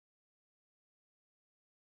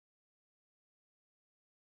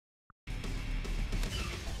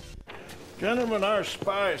Gentlemen, our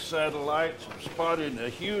spy satellites have spotted a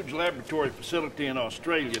huge laboratory facility in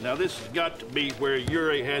Australia. Now, this has got to be where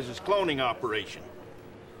Yuri has his cloning operation.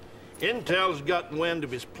 Intel's gotten wind of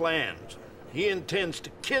his plans. He intends to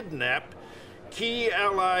kidnap key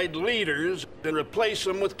Allied leaders and replace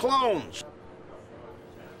them with clones.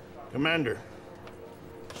 Commander,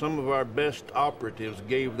 some of our best operatives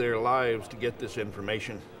gave their lives to get this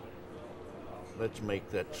information. Let's make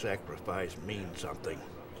that sacrifice mean something.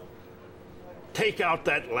 Take out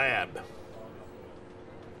that lab.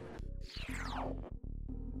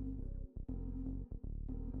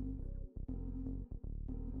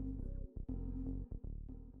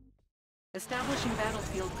 Establishing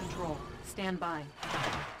battlefield control. Stand by.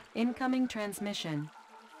 Incoming transmission.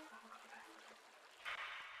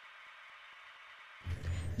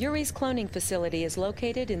 Yuri's cloning facility is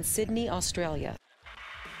located in Sydney, Australia.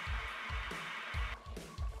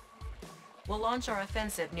 We'll launch our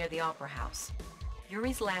offensive near the Opera House.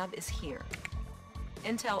 Yuri's lab is here.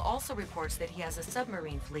 Intel also reports that he has a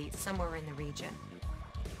submarine fleet somewhere in the region.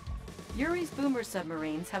 Yuri's boomer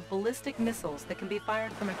submarines have ballistic missiles that can be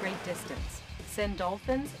fired from a great distance. Send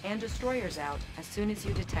dolphins and destroyers out as soon as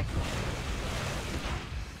you detect them.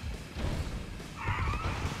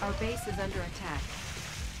 Our base is under attack.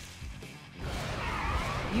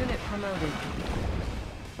 Unit promoted.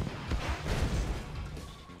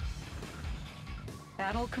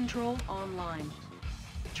 Battle control online.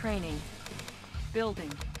 Training.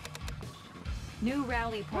 Building. New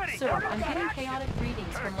rally point. Sir, I'm getting chaotic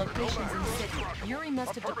readings from locations in Sydney. Yuri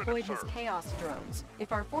must have deployed his chaos drones.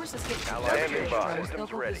 If our forces get to those drones, they'll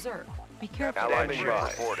go berserk. Be careful.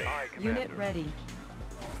 Unit ready.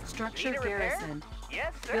 Structure garrisoned.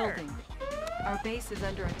 Yes, sir. Building. Our base is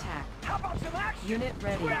under attack. How about some action? Unit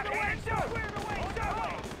ready.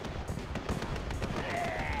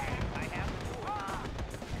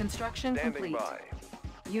 Construction complete.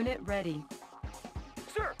 Unit ready.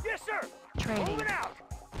 Sir, yes, sir. Training. Moving out.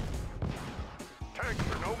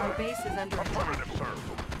 Our base is under attack.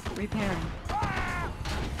 Repairing.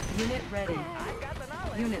 Unit ready. I've got the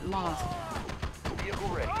knowledge. Unit lost. Vehicle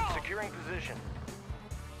ready. Securing position.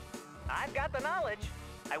 I've got the knowledge.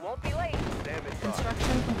 I won't be late.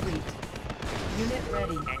 Construction complete. Unit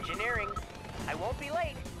ready. Engineering. I won't be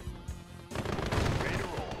late. Ready to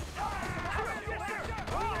roll.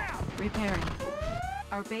 Repairing.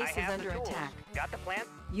 Our base is under attack. Got the plan?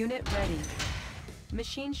 Unit ready.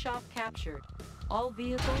 Machine shop captured. All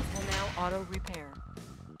vehicles will now auto-repair.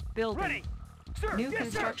 Building. Ready. Sir, New yes,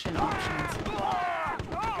 construction sir. options.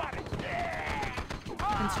 Got it.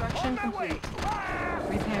 Construction complete.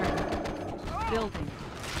 Repairing. Building.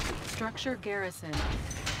 Structure garrison.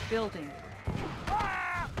 Building.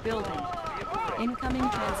 Building. Incoming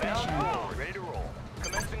transmission. Ready to roll.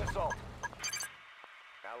 Commencing assault.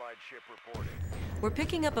 Allied ship reporting. We're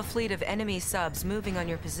picking up a fleet of enemy subs moving on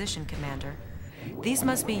your position, Commander. These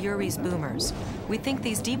must be Yuri's boomers. We think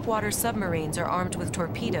these deep-water submarines are armed with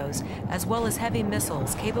torpedoes, as well as heavy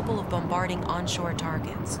missiles capable of bombarding onshore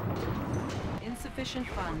targets. Insufficient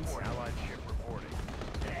funds. Allied ship reporting.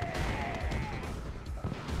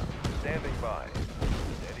 Standing by.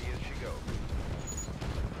 Steady as she goes.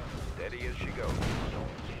 Steady as she goes.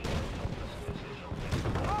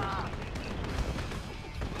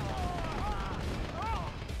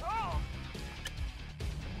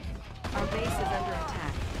 Our base is under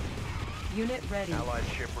attack. Unit ready. Allied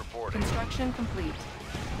ship reporting. Construction complete.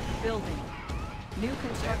 Building. New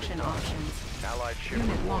construction options. Allied ship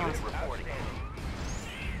Unit reporting. lost. Reporting.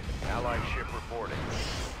 Allied ship reporting.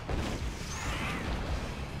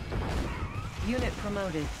 Unit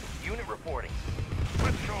promoted. Unit reporting.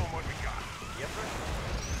 Let's show them what we got. Yes, sir.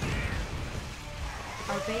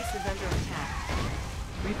 Our base is under attack.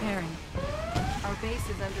 Repairing. Our base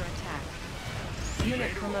is under attack.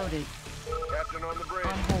 Unit promoted. Captain on the bridge.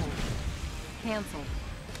 On hold. Cancelled.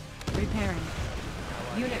 Repairing.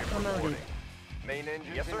 Unit promoted. Main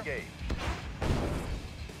engines engaged.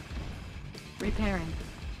 Repairing.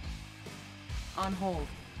 On hold.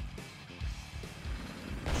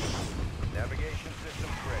 Navigation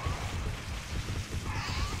systems ready.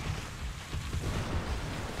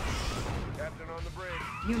 Captain on the bridge.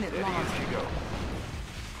 Unit Steady lost. as she goes.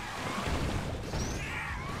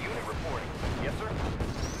 Unit reporting. Yes, sir.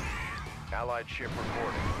 Allied ship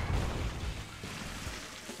reporting.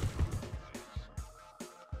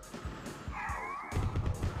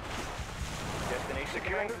 Destination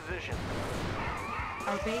securing position.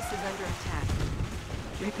 Our base is under attack.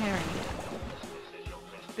 Repairing.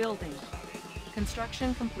 Building.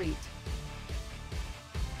 Construction complete.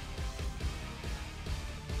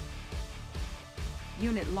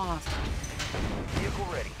 Unit lost. Vehicle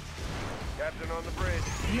ready. Captain on the bridge.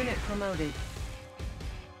 Unit promoted.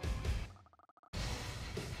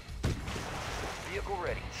 Vehicle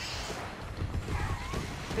ready.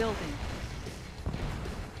 Building.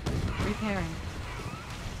 Repairing.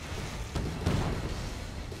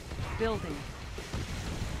 Building.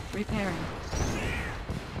 Repairing.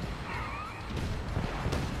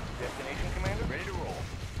 Destination, Commander? Ready to roll.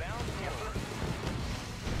 Bound, yes, sir.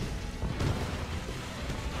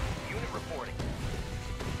 Unit reporting.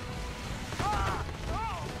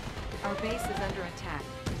 Our base is under attack.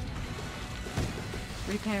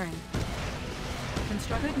 Repairing.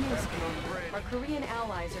 Good news, Commander. Our Korean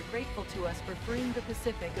allies are grateful to us for freeing the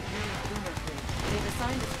Pacific of Yuri's boomer fleet. They've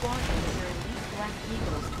assigned a squadron of their elite Black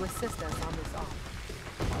Eagles to assist us on this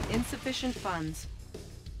op. Insufficient funds.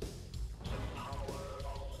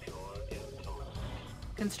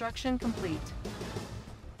 Construction complete.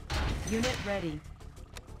 Unit ready.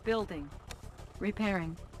 Building.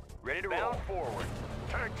 Repairing. Ready to roll. Bound forward.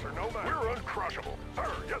 Tanks are no match. We're uncrushable.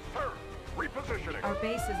 Sir, yes, sir. Repositioning. Our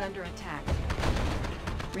base is under attack.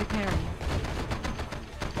 Repairing.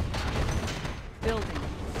 Building.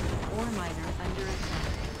 Ore miner under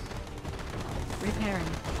attack. Repairing.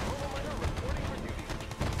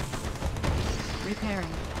 Repairing.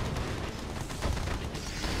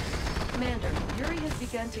 Commander, Yuri has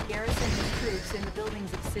begun to garrison his troops in the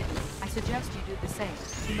buildings of Sydney. I suggest you do the same.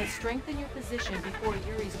 You must strengthen your position before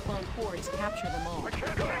Yuri's clone hordes capture them all.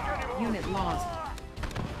 Unit lost.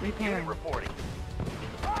 Repairing. Unit reporting.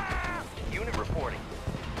 Unit reporting.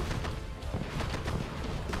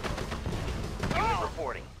 Unit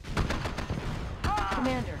reporting.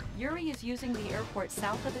 Commander, Yuri is using the airport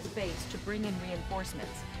south of his base to bring in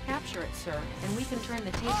reinforcements. Capture it, sir, and we can turn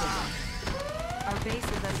the tables on. Our base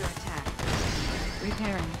is under attack.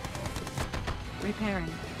 Repairing. Repairing.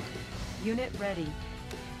 Unit ready.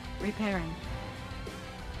 Repairing.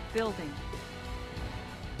 Building.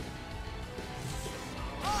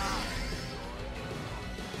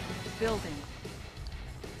 Building.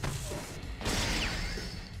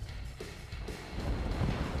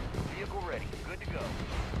 Vehicle ready. Good to go.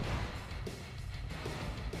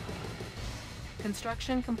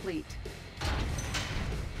 Construction complete.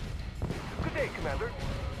 Good day, Commander.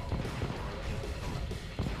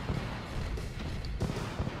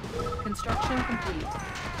 Construction complete.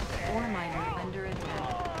 Ore miner under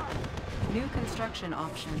attack. New construction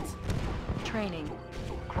options. Training.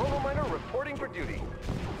 Chrono miner reporting for duty.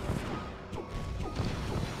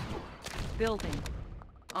 Building.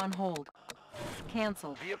 On hold.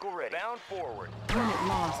 Cancel. Vehicle ready. Bound forward. Unit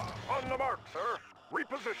lost. On the mark, sir.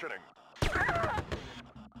 Repositioning.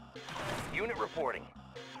 Unit reporting.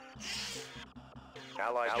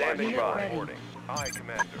 Allied standing Unit by. ready. Reporting. Aye,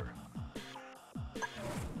 Commander.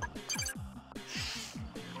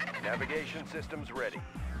 Navigation systems ready.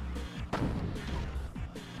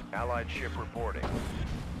 Allied ship reporting.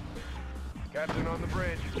 Captain on the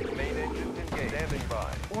bridge. Main engines engaged. Standing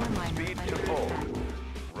by. Ore miner Speed under to full. attack.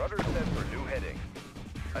 Rudder set for new heading.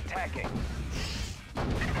 Attacking.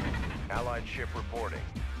 Allied ship reporting.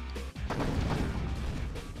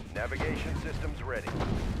 Navigation systems ready.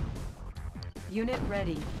 Unit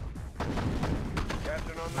ready.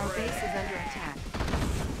 Captain on the Our bridge. base is under attack.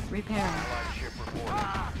 Repairing. Allied ship reporting.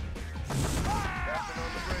 Captain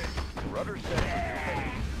on the bridge. Rudder set for new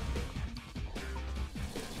heading.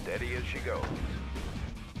 Steady as she goes.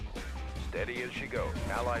 Steady as she goes.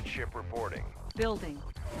 Allied ship reporting. Building.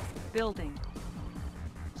 Building.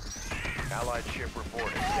 Allied ship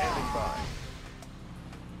reporting. Standing by.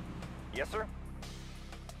 Yes, sir.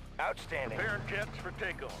 Outstanding. Preparing jets for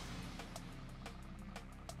takeoff.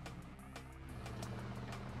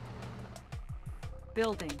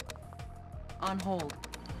 Building. On hold.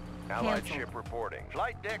 Allied Cancel. ship reporting.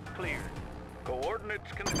 Flight deck cleared.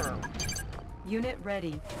 Coordinates confirmed. Unit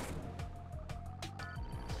ready.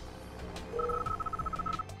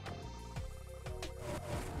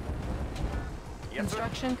 Yes, sir.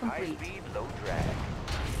 Construction complete. High speed, low drag.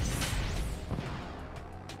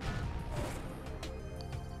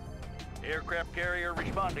 Aircraft carrier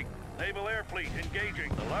responding. Naval Air Fleet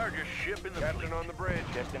engaging. The largest ship in the Captain fleet. on the bridge.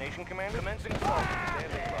 Destination, Commander. Commencing assault.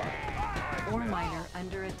 Standing by. Ore miner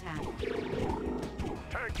under attack.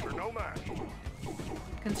 Tanks are no match.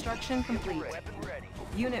 Construction complete. Weapon ready.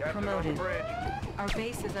 Unit Captain on the promoted. bridge. Our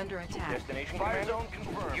base is under attack. Destination, Fire Commander. zone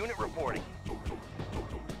confirmed. Unit reporting.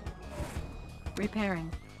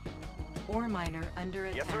 Repairing. Ore miner under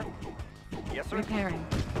Yes, sir. attack. Yes, sir. Repairing.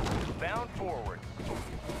 Bound forward.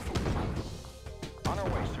 On our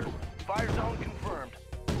way, sir. Fire zone confirmed.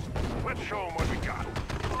 Let's show them what we got.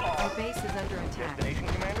 Our base is under attack. Destination,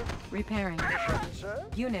 Commander. Repairing. Sir?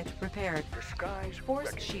 Unit repaired. Disguise Force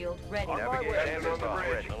ready. shield ready. On my way. Stand on the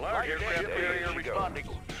bridge. The large aircraft carrier responding.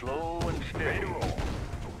 Slow and steady.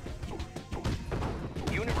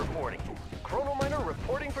 Unit reporting. Chronominer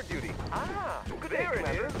reporting for duty. Ah, good day,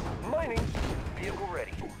 Commander. Mining. Vehicle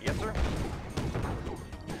ready. Yes, sir.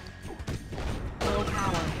 Low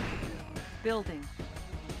power. Building.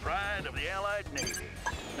 Pride of the Allied Navy.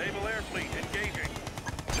 Naval Air Fleet engaging.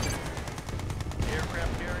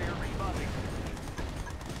 Aircraft carrier responding.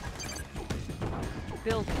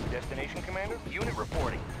 Building. Destination, Commander. Unit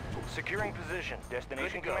reporting. Securing position.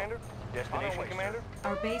 Destination, Commander. Destination, Commander.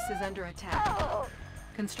 Our base is under attack.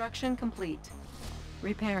 Construction complete.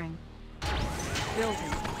 Repairing.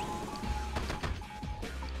 Building.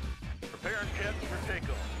 Preparing jets for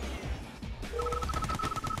takeoff.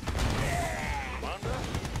 Commander?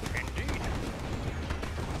 Indeed.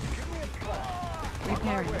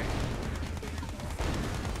 Repairing.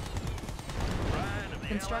 Pride of the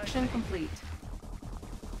Construction complete.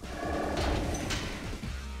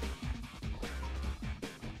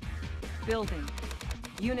 Building.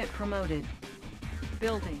 Unit promoted.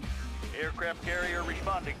 Building. Aircraft carrier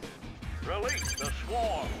responding. Release the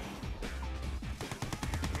swarm.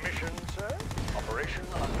 Mission, sir? Operation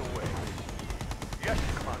underway. Yes,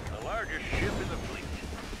 Commander. The largest ship in the fleet.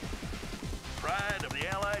 Pride of the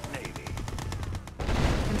Allied Navy.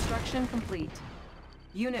 Construction complete.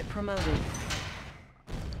 Unit promoted.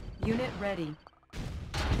 Unit ready.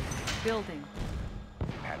 Building.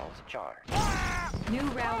 Panels charged. New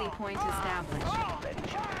rally point established.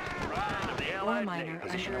 Pride of the Ore Allied miner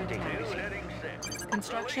Navy. under attack. New heading set.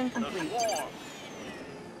 Construction Release complete. the swarm.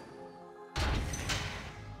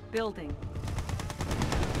 Building.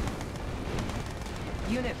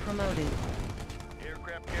 Unit promoted.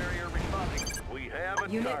 Aircraft carrier responding. We have a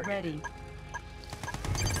Unit target. ready.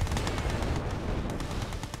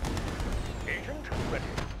 Agent ready.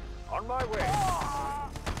 On my way.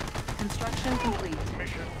 Construction complete.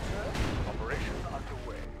 Mission, sir? Operation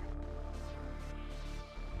underway.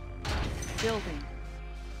 Building.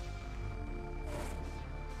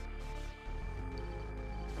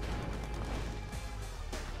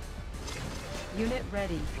 Unit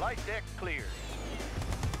ready. Flight deck cleared.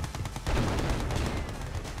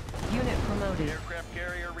 Unit promoted. Aircraft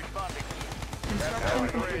carrier responding. Construction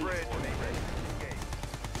complete.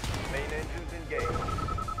 Main engines engaged.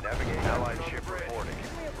 Navigate Allied ship reporting.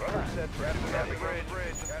 Rudder set for navigate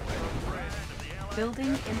bridge. Building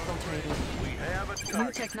infiltrated. We have a New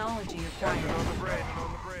target. technology On acquired. the bridge.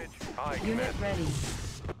 On the bridge. Aye, Unit Commander. ready.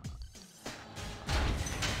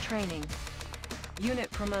 Training.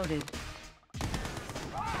 Unit promoted.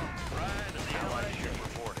 Pride of the Allied ship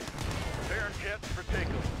reporting. Preparing jets for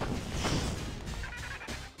takeoff.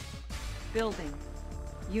 Building.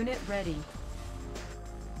 Unit ready.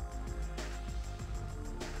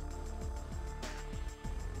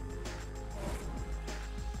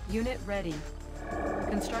 Unit ready.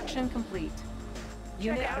 Construction complete.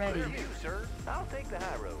 Unit Check out ready. clear view, sir. I'll take the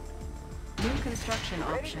high road. New construction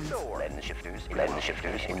Ready to options. soar. Letting the shifters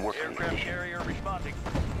in working Aircraft condition. carrier responding.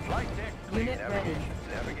 Flight deck Unit ready.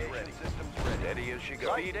 Navigation systems ready. Steady as she goes.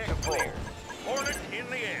 Flight deck To full. clear. Hornet in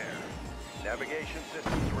the air. Navigation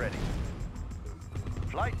systems ready.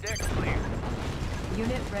 Flight deck clear.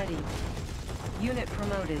 Unit ready. Unit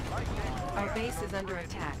promoted. Our base is under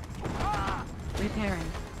attack.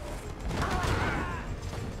 Repairing.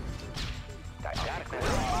 Got it,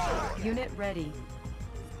 clear. Unit ready.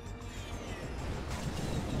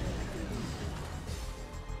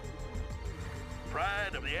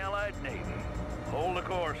 Pride of the Allied Navy. Hold the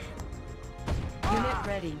course. Unit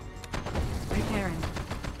ready. Repairing.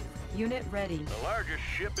 Unit ready. The largest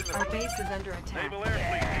ship in the Our fleet. base is under attack. Naval Air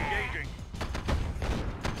Fleet engaging.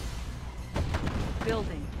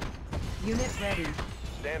 Building. Unit ready.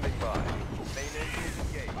 Standing by. Main engines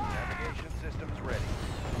engaged. Navigation systems ready.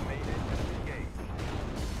 Main engines engaged.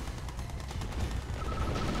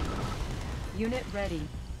 Unit ready.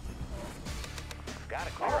 Got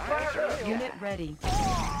a clear answer. Unit ready.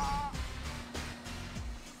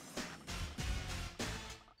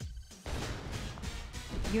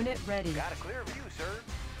 Unit ready. Got a clear view, sir.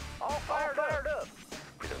 All fired up.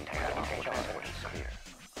 Presumed transport is clear.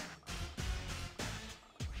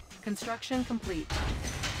 Construction complete.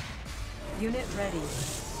 Unit ready.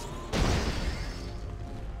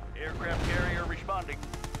 Aircraft carrier responding.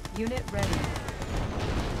 Unit ready.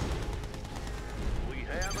 We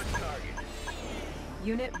have a target.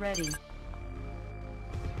 Unit ready.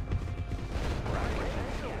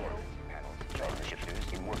 Panels,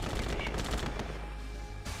 shifters in working condition.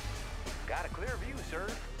 Got a clear view, sir.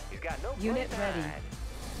 He's got no Unit place to ready. hide.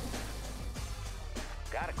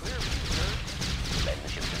 Got a clear view.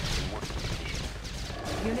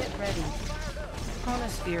 ready.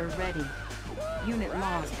 Chronosphere ready. Unit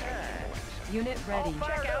lost. Unit ready.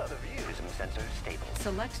 Check out the view. Prism sensor stable.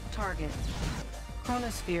 Select target.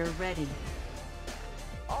 Chronosphere ready.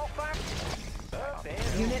 All fire.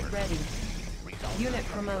 Unit ready. Unit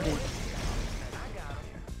promoted.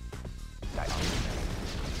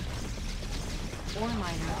 Ore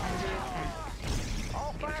miner under attack.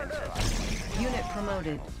 All fired up. Unit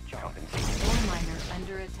promoted. Compensation. Ore miner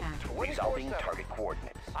under attack. Resolving target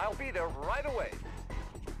coordinates. I'll be there right away.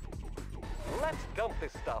 Let's dump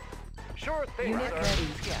this stuff. Sure thing, Unit sir. ready.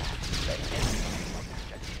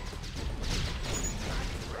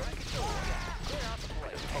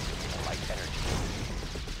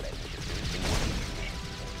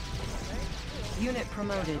 Unit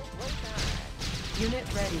promoted. Unit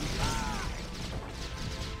ready.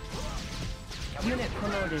 Unit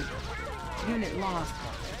promoted. Unit lost.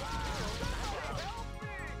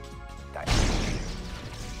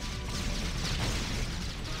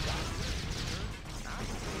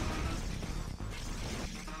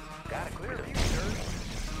 Got a clear view, sir.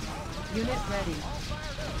 Unit ready.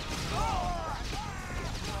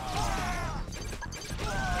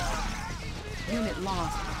 Unit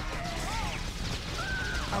lost.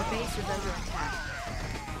 Our base is under attack.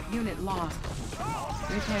 Unit lost.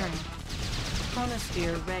 Repairing.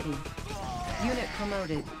 Chronosphere ready. Unit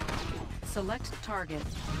promoted. Select target.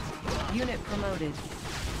 Unit promoted.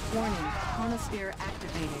 Warning, chronosphere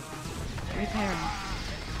activated. Repairing.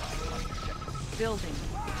 Building.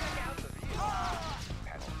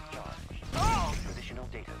 Panels charged. Positional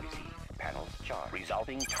data received. Panels charged.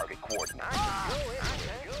 Resolving target coordinates.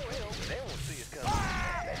 They won't see us coming.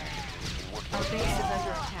 Our base is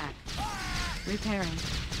under attack. Repairing.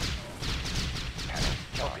 Panels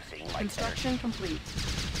focusing light Construction complete.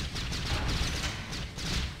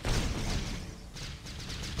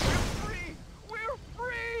 We're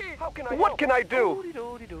free! How can I What can I do?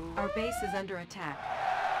 Our base is under attack.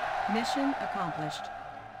 Mission accomplished.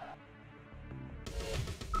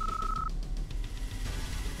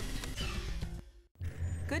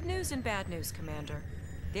 Good news and bad news, Commander.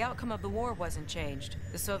 The outcome of the war wasn't changed.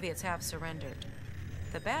 The Soviets have surrendered.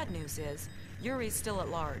 The bad news is, Yuri's still at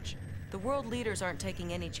large. The world leaders aren't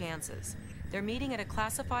taking any chances. They're meeting at a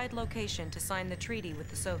classified location to sign the treaty with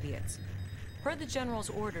the Soviets. Per the General's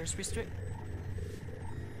orders,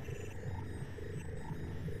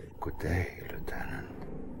 Good day, Lieutenant.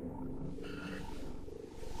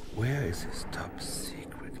 Where is this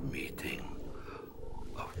top-secret meeting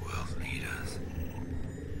of world leaders?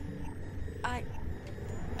 I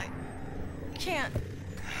can't.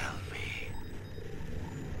 Tell me.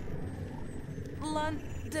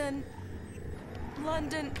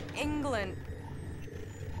 London, England.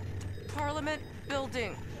 Parliament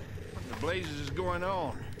building. What in the blazes is going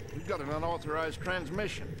on? We've got an unauthorized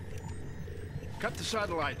transmission. Cut the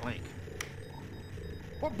satellite link.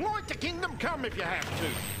 Well, blow it to Kingdom Come if you have to.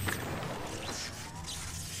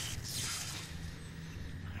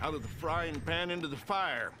 Out of the frying pan into the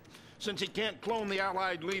fire. Since he can't clone the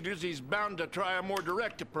Allied leaders, he's bound to try a more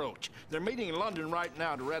direct approach. They're meeting in London right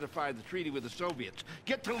now to ratify the treaty with the Soviets.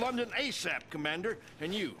 Get to London ASAP, Commander.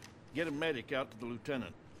 And you, get a medic out to the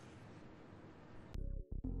lieutenant.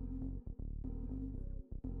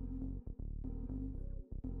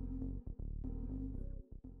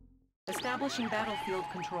 Establishing battlefield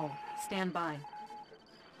control. Stand by.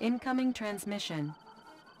 Incoming transmission.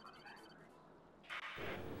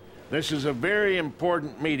 This is a very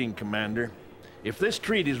important meeting, Commander. If this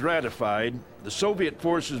treaty is ratified, the Soviet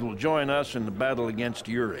forces will join us in the battle against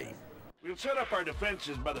Yuri. We'll set up our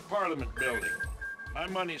defenses by the Parliament building. My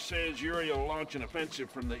money says Yuri will launch an offensive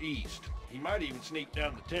from the east. He might even sneak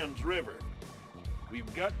down the Thames River.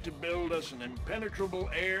 We've got to build us an impenetrable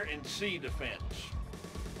air and sea defense.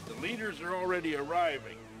 The leaders are already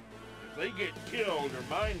arriving. If they get killed or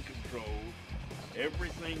mind controlled,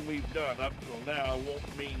 everything we've done up till now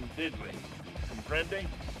won't mean diddly. Comprende?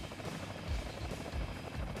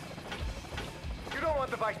 You don't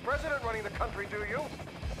want the Vice President running the country, do you?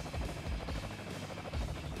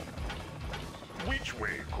 Which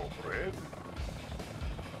way, comrade?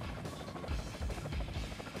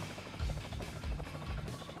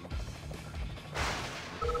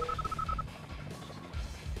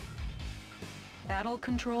 Battle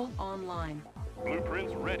control online.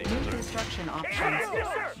 Blueprints ready, New sir. construction options.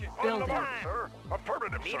 Yes, sir. Building. Sir,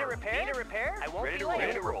 affirmative, Need sir. a repair? Need a repair? I won't be late.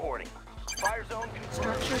 Ready to reporting. Fire zone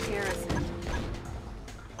control. Structure garrison.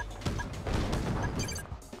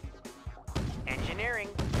 Engineering.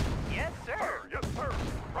 Yes, sir. Yes, sir.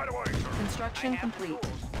 Right away, sir. Construction complete.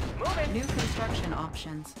 Moving. New construction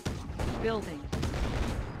options. Building.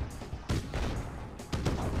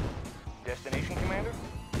 Destination, Commander?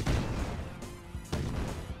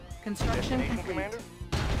 Construction Destination, complete. Commander?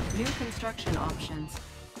 New construction options.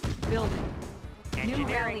 Building. New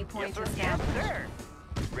rally point Yes, sir. established. Yes, sir.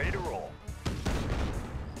 Ready to roll.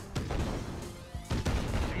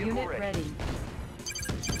 Vehicle Unit ready.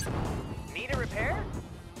 Need a repair?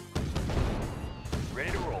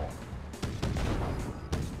 Ready to roll.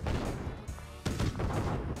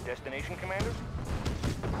 Destination, Commander?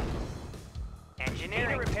 Engineering.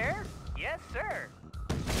 Need a repair? Yes, sir.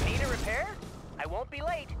 Need a repair? I won't be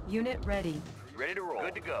late. Unit ready. Ready to roll.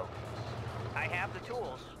 Good to go. I have the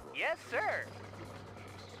tools. Yes, sir.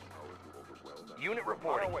 Unit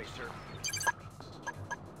reporting. On our way, sir.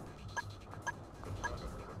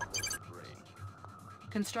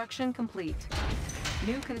 Construction complete.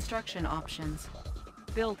 New construction options.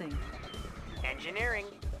 Building. Engineering.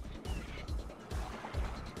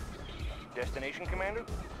 Destination, Commander?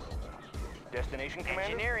 Destination, Commander?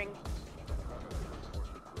 Engineering.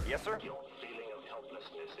 Yes, sir. Your feeling of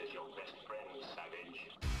helplessness is your best friend, Savage.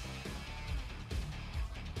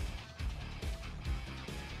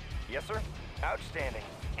 Yes, sir. Outstanding.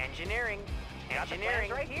 Engineering.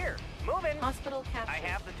 Engineering. Right here. Moving. Hospital captured. I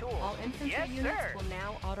have the tools. All infantry Yes, units sir. will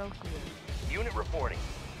now auto-heal. Unit reporting.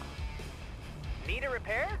 Need a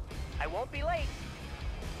repair? I won't be late.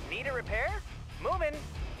 Need a repair? Moving.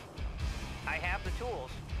 I have the tools.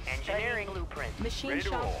 Engineering blueprint. Machine Ready to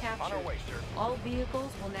shop roll. captured. On our way, sir. All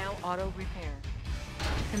vehicles will now auto-repair.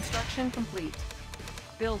 Construction complete.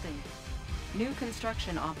 Building. New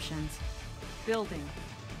construction options. Building.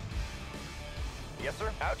 Yes,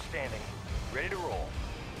 sir. Outstanding. Ready to roll.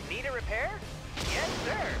 Need a repair? Yes,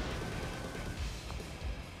 sir.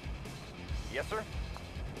 Yes, sir.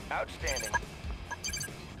 Outstanding.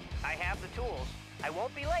 I have the tools. I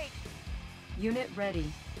won't be late. Unit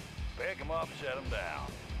ready. Pick them up, set them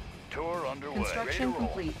down. Tour underway. Construction Ready to roll.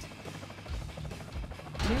 complete.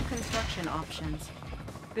 New construction options.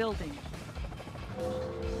 Building.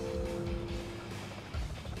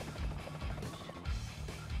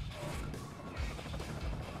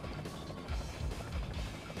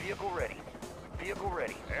 Vehicle ready. Vehicle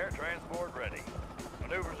ready. Air transport ready.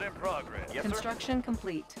 Maneuvers in progress. Yes, sir. Construction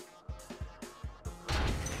complete.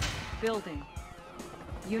 Building.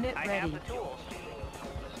 Unit I ready. have the tools.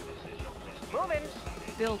 Moving.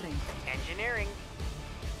 Building. Engineering.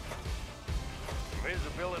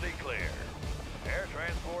 Visibility clear. Air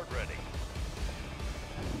transport ready.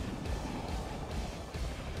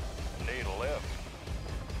 Need a lift.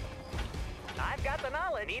 I've got the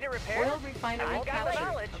knowledge. Need a repair? Oil refinery I've got the captured.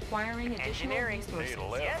 knowledge. Acquiring additional Engineering. resources. Need a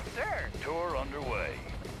lift. Yes, sir. Tour underway.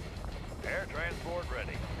 Air transport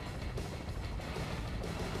ready.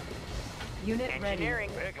 Unit ready. Engineering.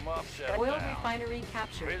 Pick them up, set 'em Oil down. refinery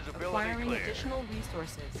captured. Visibility Acquiring clear. additional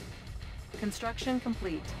resources. Construction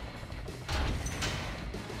complete.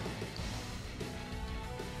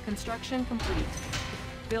 Construction complete.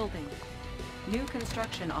 Building. New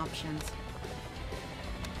construction options.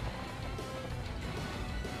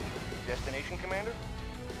 Destination, Commander?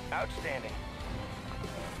 Outstanding.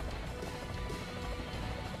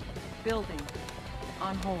 Building.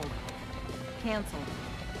 On hold. Cancel.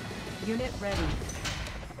 Unit ready.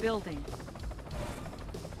 Building.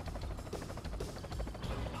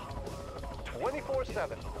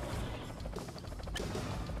 24/7.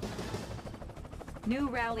 New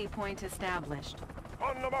rally point established.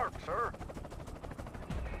 On the mark, sir.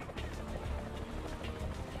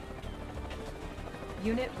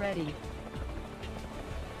 Unit ready.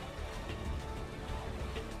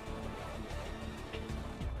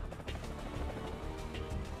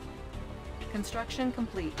 Construction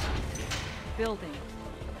complete. Building.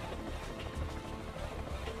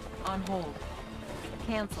 On hold.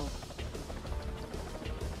 Cancel.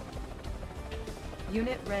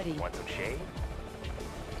 Unit ready. Want some shade?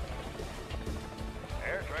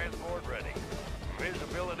 Air transport ready.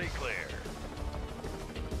 Visibility clear.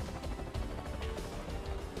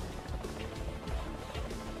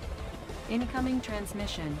 Incoming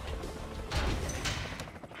transmission.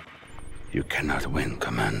 You cannot win,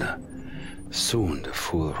 Commander. Soon the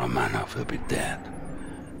fool Romanov will be dead,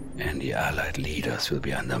 and the Allied leaders will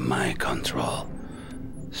be under my control.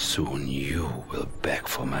 Soon you will beg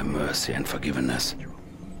for my mercy and forgiveness.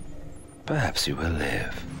 Perhaps you will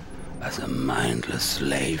live as a mindless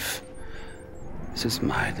slave. This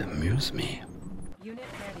might amuse me. Unit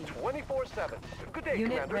ready. 24/7. Good day,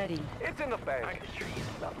 Unit Commander. ready. It's in the bag. I can sure use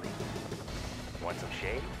lovely. Want some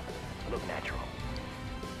shade? Look natural.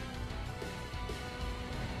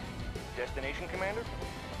 Destination, Commander?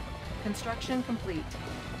 Construction complete.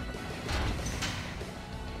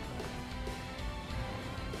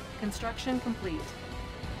 Construction complete.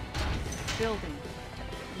 Building.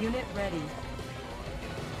 Unit ready.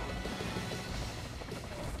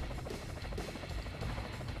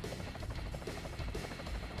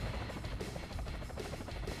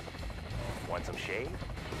 Want some shade?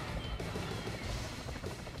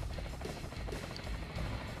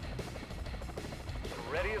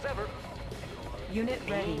 Ready as ever. Unit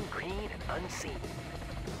ready. Mean, green, and unseen.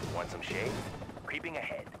 Want some shade? Creeping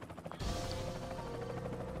ahead.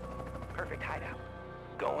 Perfect hideout.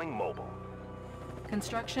 Going mobile.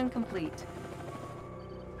 Construction complete.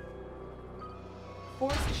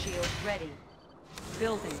 Force shield ready.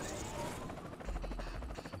 Building.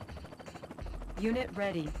 Unit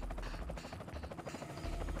ready.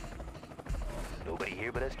 Nobody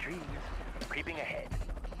here but us trees. Creeping ahead.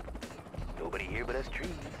 Nobody here but us trees.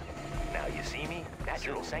 Now you see me?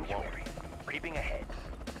 Natural sanctuary. Creeping ahead.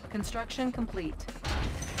 Construction complete.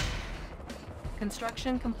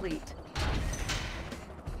 Construction complete.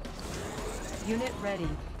 Unit ready.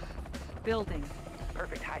 Building.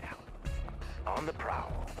 Perfect hideout. On the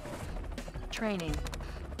prowl. Training.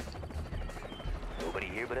 Nobody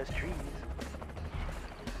here but us trees.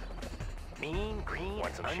 Mean, green,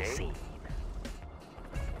 want some unseen. Shade?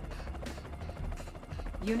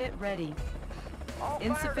 Unit ready. All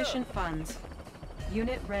Insufficient funds.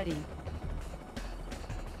 Unit ready.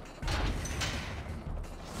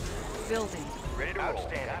 Building. Ready to roll.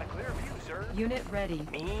 Got a clear view, sir. Unit ready.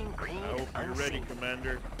 Mean, green, I hope you're unseen. ready,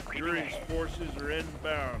 Commander. Creeping Yuri's ahead. forces are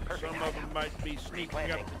inbound. Perfect Some of them hideout. might be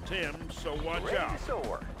sneaking up Replanting. to Tim, so watch Ready out. to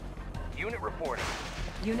soar. Unit reporting.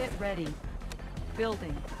 Unit ready.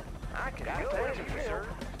 Building. I can go anywhere, sir.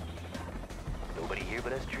 Nobody here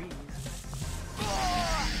but us trees.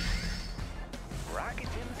 Rockets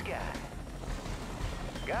in the sky.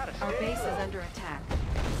 Got a Our steady base is flow. under attack.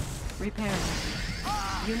 Repairing.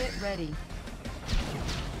 Unit ready.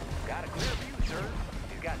 Got a clear view, sir.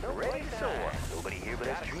 He's got no ready to soar. Nobody here but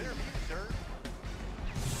us trees. Got a clear view, sir.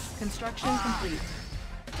 Construction complete.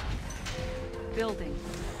 Building.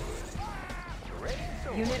 Ready to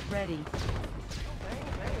soar. Unit ready.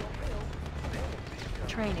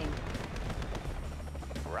 Training.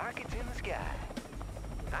 Rockets in the sky.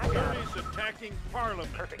 I got him. Yuri's attacking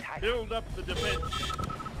Parliament. Perfect hideout. Build up the defense.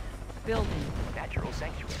 Building. Natural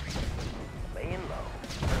sanctuary. Laying low.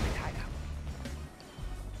 Perfect hideout.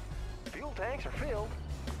 Fuel tanks are filled.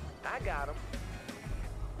 I got them.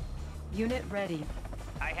 Unit ready.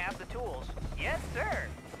 I have the tools. Yes, sir.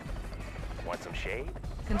 Want some shade?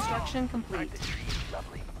 Construction Like complete. the trees.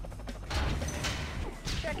 Lovely.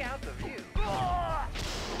 Check out the view.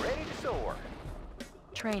 Ready to soar.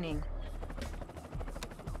 Training.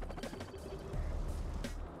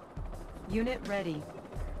 Unit ready.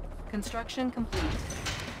 Construction complete.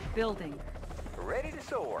 Building. Ready to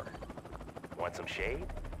soar. Want some shade?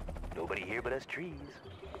 Nobody here but us trees.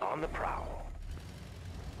 On the prowl.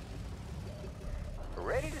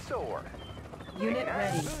 Ready to soar. Unit Ignite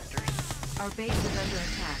ready. boosters. Our base is under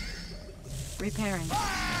attack. Repairing.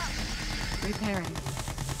 Repairing.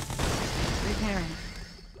 Repairing.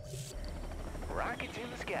 Rockets in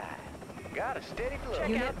the sky. Got a steady flow. Check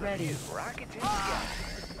Unit out the ready. view. Rockets in the sky.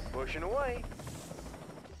 Pushing away.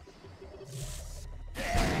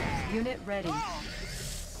 Unit ready.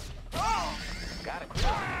 Got a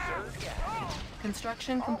clear view, sir. Yeah.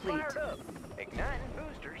 Construction All complete. fired up. Igniting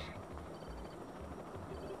boosters.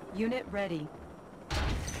 Unit ready.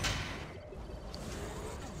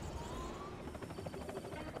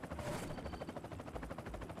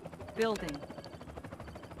 Building.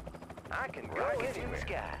 I can go Rockets anywhere. In the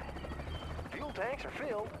sky. Fuel tanks are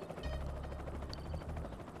filled.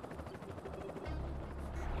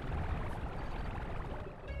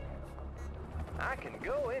 I can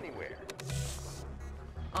go anywhere.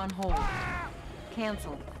 On hold.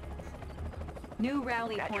 Cancel. New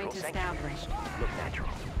rally Natural point sanctuary. established. Look natural.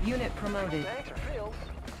 Unit promoted. Tanks are filled.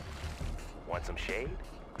 Want some shade?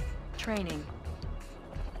 Training.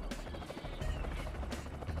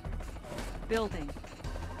 Building.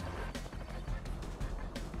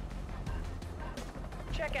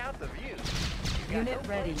 Check out the view. Unit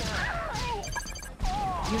ready.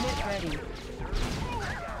 Unit ready.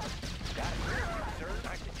 Got a clear view, sir.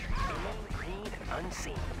 Like the trees. Mean, green, and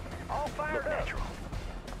unseen. All fired up. Natural.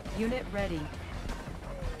 Unit ready.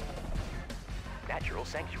 Natural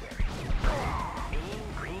sanctuary. Mean,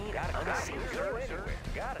 green, and unseen. Go anywhere.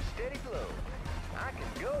 Got a steady flow. I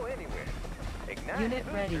can go anywhere. Ignite Unit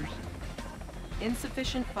ready. boosters.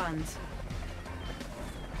 Insufficient funds.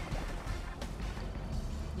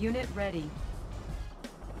 Unit ready.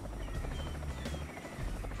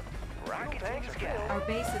 Rocket tanks are filled. Our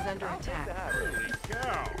base is under attack. Holy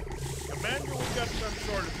cow. Commander, we got some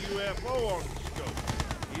sort of UFO on the scope.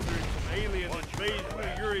 Either it's an alien invasion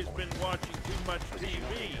or Yuri's been watching too much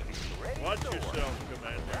TV. Watch yourself,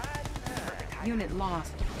 Commander. Unit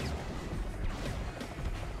lost.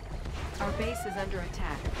 Our base is under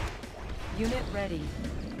attack. Unit ready.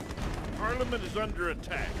 Parliament is under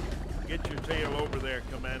attack. Get your tail over there,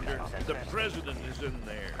 Commander. The President is in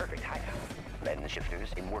there. Perfect hideout. Lens shifters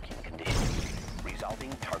in working condition.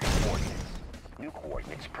 Resolving target coordinates. New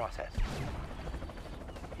coordinates processed.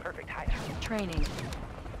 Perfect hideout. Training.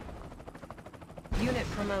 Unit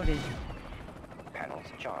promoted. Panels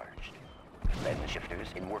charged. Lens shifters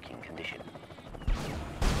in working condition.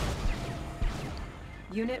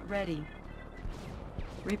 Unit ready.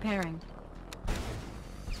 Repairing.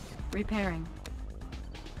 Repairing.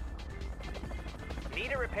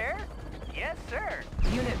 Need a repair? Yes, sir.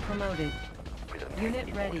 Unit promoted. Prism Unit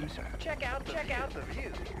in ready. order, sir. Check out the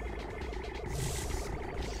view.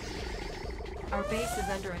 Our base is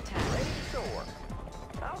under attack. Ready to soar.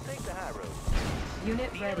 I'll take the high road.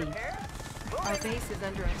 Unit Need a ready. repair? Our base is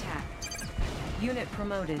under attack. Unit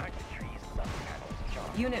promoted. The trees love panels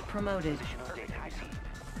charged. Unit promoted. Positional data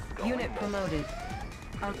received. Unit promoted.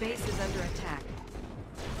 Our base is under attack.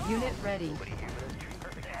 Unit ready.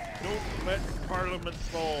 Don't let Parliament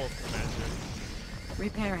fall, Commander.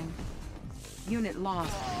 Repairing. Unit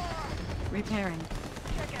lost. Repairing.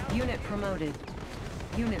 Unit promoted.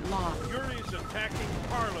 Unit lost. Yuri's attacking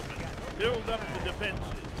Parliament. Build up the defenses.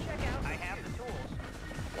 I have the tools.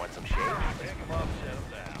 Want some shade?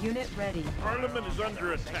 Unit ready. Parliament is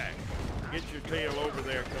under attack. Get your tail over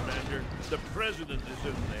there, Commander. The President is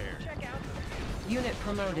in there. Check out Unit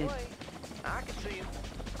promoted. I can see him.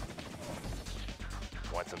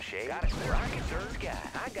 Want some shade? Got it, sir. I can serve guy.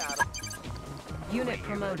 I got him. Unit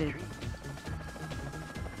promoted.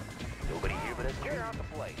 Nobody here but us. Clear out the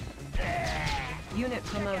place. Unit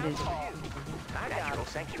promoted. I got Natural him.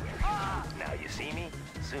 sanctuary. Now you see me,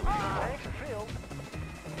 soon you won't. Thanks for Phil.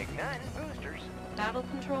 Igniting boosters. Battle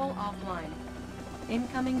control offline.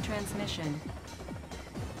 Incoming transmission.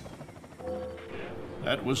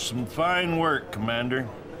 That was some fine work, Commander.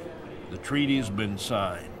 The treaty's been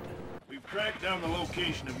signed. We've tracked down the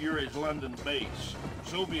location of Yuri's London base.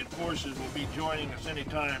 Soviet forces will be joining us any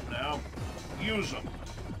time now. Use them.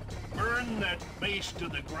 Burn that base to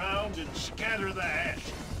the ground and scatter the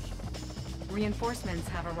ashes. Reinforcements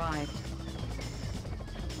have arrived.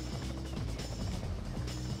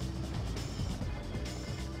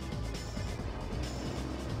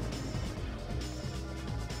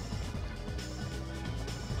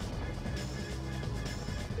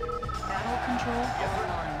 Battle control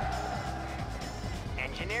online.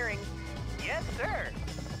 Engineering. Yes, sir.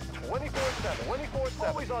 24/7, 24/7.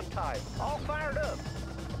 Always on time. All fired up.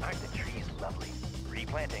 Aren't the trees lovely?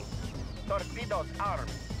 Replanting. Torpedoes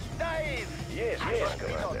armed. Dive! Yes, Yes,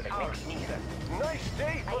 Commander. Commander. Nice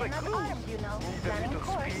day for a cruise. Need a little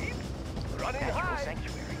speed. Running Natural high.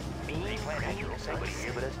 sanctuary. Replanting. Natural sanctuary.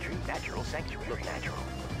 Here but us true. Natural sanctuary. Look natural.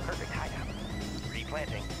 Perfect hideout.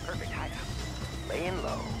 Replanting. Perfect hideout. Laying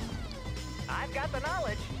low. I've got the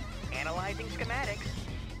knowledge. Analyzing schematics.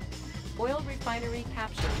 Oil refinery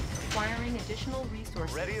captured. Requiring additional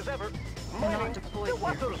resources. Ready as ever. Cannot deploy The here.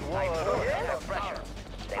 water's warm. Yeah, pressure.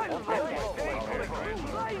 They I won't love let this day for a cruise.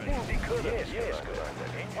 Rising decoders. Yes,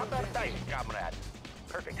 Commander. What about dice, comrade?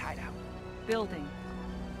 Perfect hideout. Building.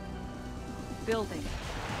 Building.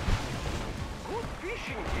 Good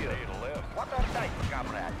fishing here. What about dice,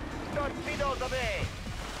 comrade? Torpedoes away.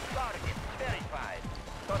 Target verified.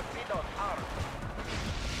 Torpedoes armed.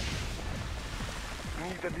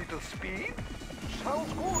 Need a little speed?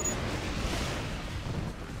 Sounds good.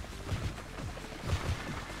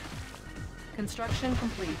 Construction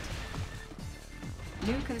complete.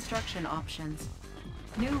 New construction options.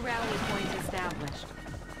 New rally point established.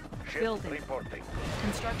 Ship Building. reporting.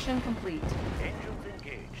 Construction complete. Engines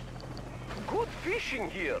engaged. Good fishing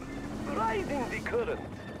here. Riding the current.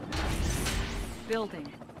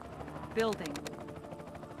 Building. Building.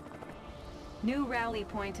 New rally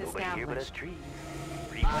point Nobody here but us established. trees.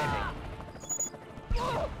 Replanting.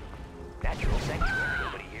 Natural sanctuary.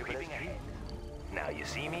 Nobody here but us trees. Now you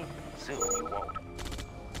see me, soon you won't.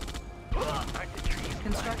 Aren't the trees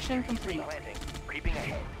Construction complete. replanting? Creeping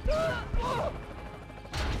ahead.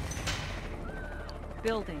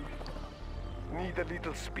 Building. Need a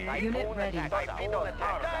little speed? Unit ready. Torpedoes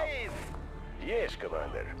dive! Yes,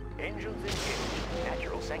 Commander. Engines engaged.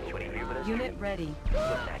 Natural sanctuary here but us Unit trees. ready.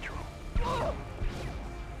 Look natural.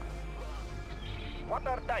 What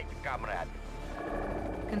are dice, comrade?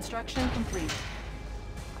 Construction complete.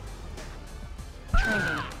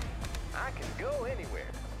 Training. I can go anywhere.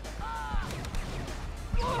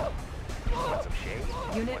 Want some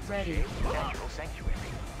shade? Unit Want some ready. shade? Natural sanctuary.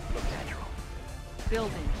 Look natural.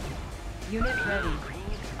 Building. Unit ready. Green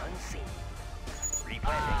unseen.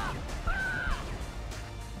 Replanting.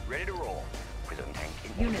 Ready to roll. Prism tank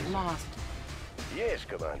in Unit lost. Yes,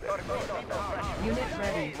 Commander. Unit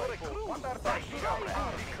ready.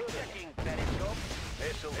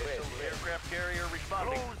 Vessel ready. Aircraft carrier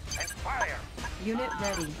responding. And fire! Unit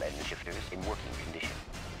ready. Lens shifters in working condition.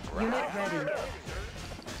 Unit ready.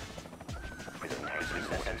 Prism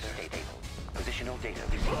tanks stable. Positional data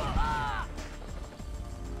received.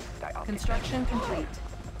 Dioptic Construction complete.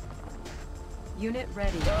 Unit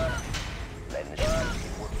ready. lens shifters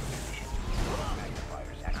in working condition.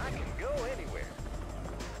 Magnifiers I activated. can go anywhere.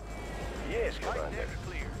 Yes, Commander.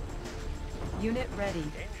 Clear. Unit ready.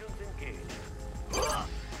 Engines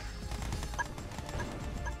engaged.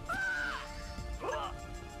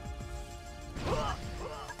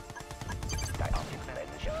 Dioptic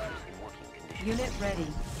lens shifters in working condition. Unit ready.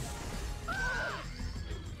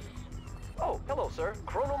 Oh, hello, sir.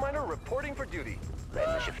 Chrono Miner reporting for duty.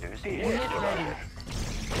 Lens shifters in Unit ready.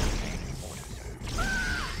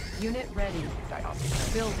 Unit ready.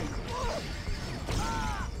 Dioptic Building.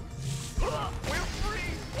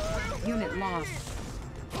 Unit lost.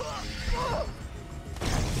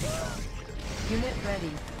 Unit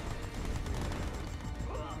ready.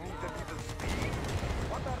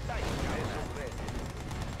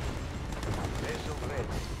 Vessel ready.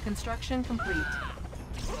 Construction complete.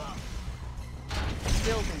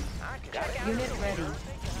 Building. Unit ready.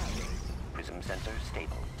 prism sensor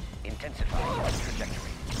stable. Intensifying light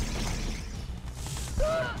trajectory.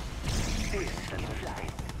 Phase sensor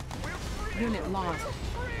stable. Unit lost.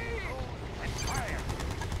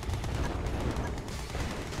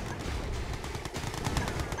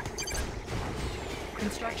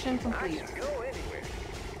 Construction complete. Go anywhere.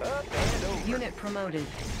 Up and over. Unit promoted.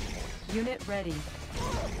 Unit ready.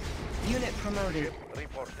 Unit promoted.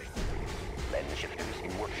 Reporting. Lens shifters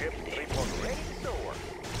in work Ship condition. reporting. Ready to soar.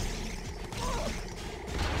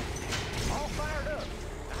 All fired up.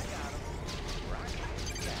 I got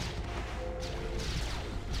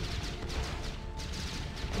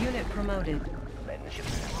him. Unit promoted. Lens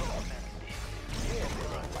shifters in automatic condition.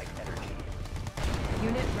 Generating light energy.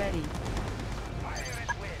 Unit ready.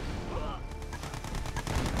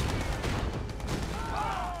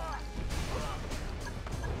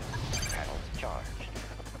 Panels charged.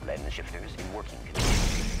 Lens shifters in working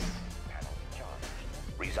condition. Panels charged.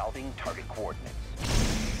 Resolving target coordinates.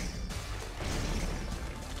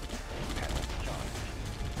 Panels charged.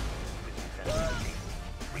 Prism sensor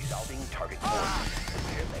stable. Resolving target coordinates.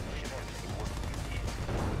 Lens shifters in working condition.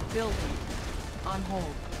 Building. On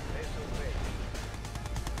hold. Vessel ready.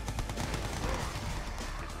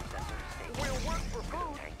 Prism sensor stable. We'll work for Prism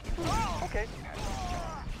food. tank in Okay. Panels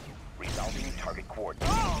charged. Resolving target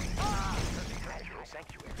coordinates. Natural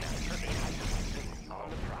sanctuary. On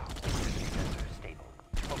the prowl. Prism sensor stable.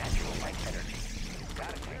 Natural light energy.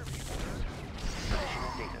 Gotta clear people.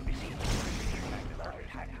 Additional data received.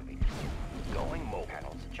 Magnifiers activated. Going mobile.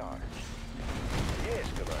 Panels charged. Yes,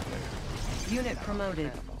 Commander. Unit promoted.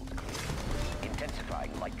 Manifolds clear.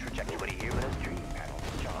 Intensifying light trajectory. Nobody here but us dream. Panels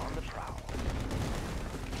charged. On the prowl.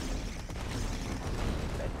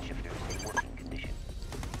 Lens shifters in working condition.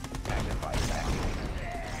 Magnifiers activated.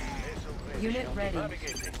 Vessel ready. Unit ready.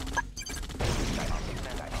 Navigating.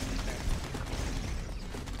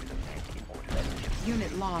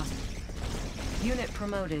 Unit lost. Unit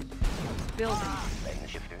promoted. Building. Lens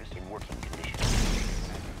shifters in working condition.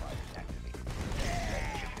 Magnifiers activated.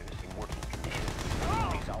 Lens shifters in working condition.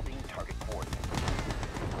 Resolving target coordinates.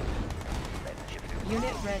 Lens shifters.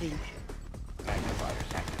 Unit ready.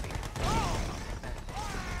 Magnifiers activated.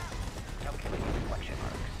 Calculating deflection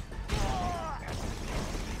arcs.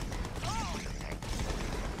 Prism tank.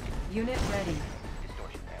 Unit ready.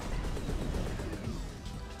 Distortion damage.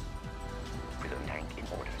 Prism tank in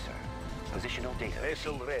order, sir. Positional data.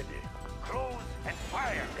 Vessel received. ready. Close and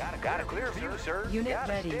fire! Got a clear view, sir. Unit got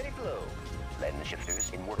ready. A steady flow. Lens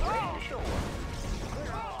shifters in working condition.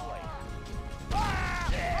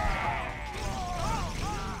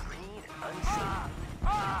 Green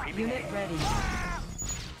unseen. Unit ready.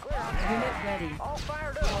 Unit ready. All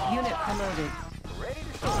fired up. Unit promoted. Ready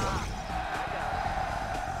to soar.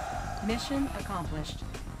 Mission accomplished.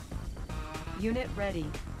 Unit ready.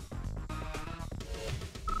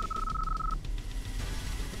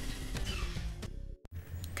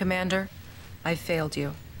 Commander, I failed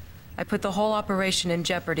you. I put the whole operation in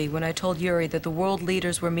jeopardy when I told Yuri that the world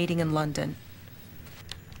leaders were meeting in London.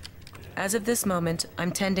 As of this moment,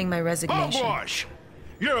 I'm tending my resignation. Hogwash!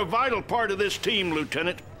 You're a vital part of this team,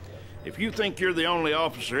 Lieutenant. If you think you're the only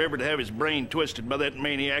officer ever to have his brain twisted by that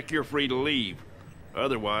maniac, you're free to leave.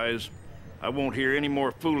 Otherwise, I won't hear any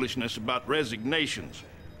more foolishness about resignations.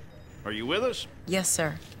 Are you with us? Yes,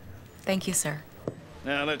 sir. Thank you, sir.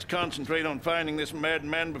 Now let's concentrate on finding this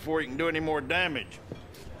madman before he can do any more damage.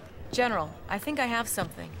 General, I think I have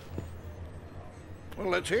something. Well,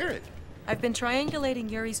 let's hear it. I've been triangulating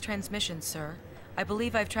Yuri's transmission, sir. I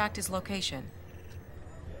believe I've tracked his location.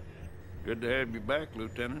 Good to have you back,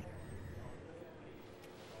 Lieutenant.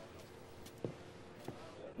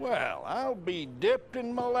 Well, I'll be dipped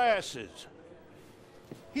in molasses.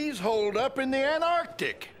 He's holed up in the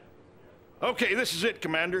Antarctic. Okay, this is it,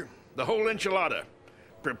 Commander. The whole enchilada.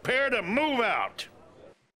 Prepare to move out.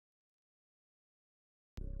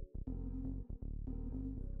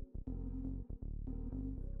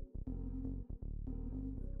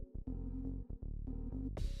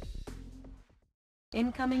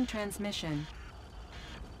 Incoming transmission.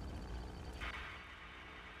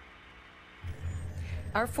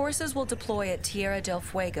 Our forces will deploy at Tierra del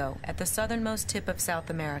Fuego, at the southernmost tip of South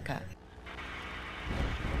America.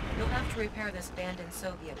 You'll have to repair this abandoned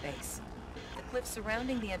Soviet base. The cliffs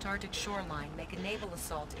surrounding the Antarctic shoreline make a naval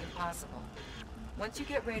assault impossible. Once you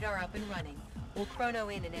get radar up and running, we'll chrono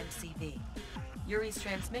in an MCV. Yuri's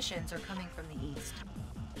transmissions are coming from the east.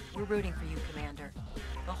 We're rooting for you, Commander.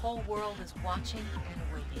 The whole world is watching and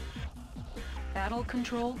waiting. Battle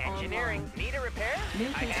control Engineering. online. Need a repair? New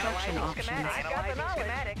construction options. I've got the knowledge.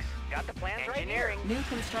 Schematics. Got the plans right here. New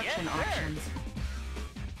construction Yes, sir. options.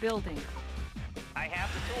 Building. I have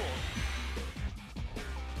the tools.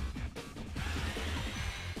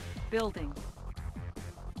 Building.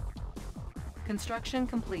 Construction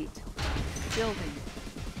complete. Building.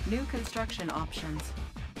 New construction options.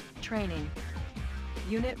 Training.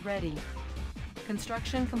 Unit ready.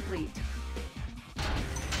 Construction complete.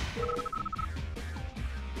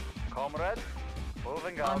 Comrade,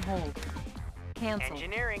 moving On out. hold. Cancel.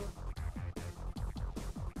 Engineering.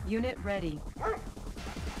 Unit ready.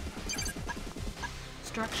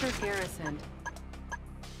 Structure garrisoned.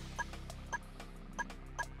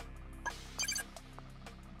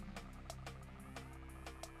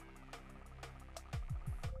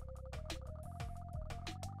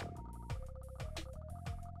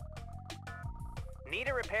 Need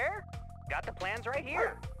a repair? Got the plans right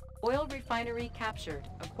here. Oil refinery captured,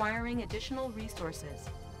 acquiring additional resources.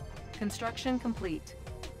 Construction complete.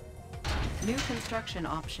 New construction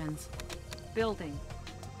options. Building.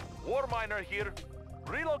 War miner here.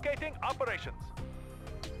 Relocating operations.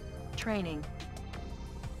 Training.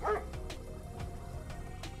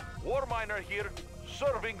 War miner here.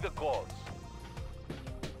 Serving the cause.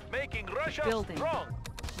 Making Russia Building. strong.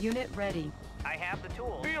 Unit ready. I have the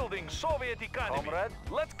tools. Building Soviet economy. Comrade.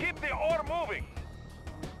 Let's keep the ore moving.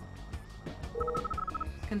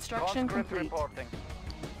 Construction Conscript complete. reporting.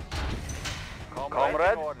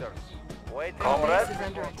 Comrade. Orders. Waiting. All Comrade. base is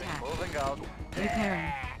under attack. Moving out.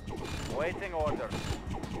 Repairing. Waiting orders.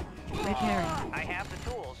 Repairing. I have the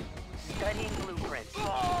tools. Studying blueprints.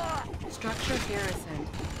 Structure garrisoned.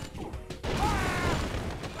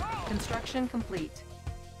 Construction complete.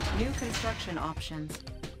 New construction options.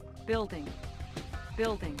 Building.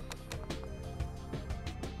 Building.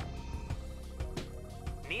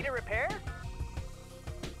 Need a repair?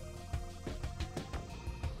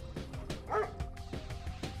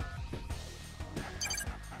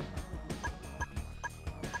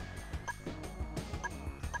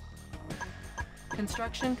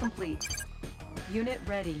 Construction complete. Unit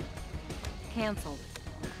ready. Cancelled.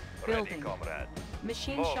 Ready, Building. comrade.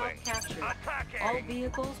 Machine shop Moving. captured. Attacking. All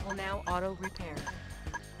vehicles will now auto-repair.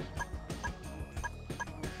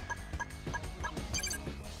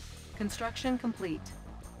 Construction complete.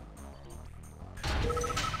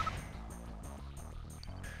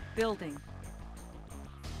 Building.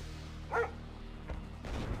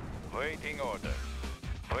 Waiting orders.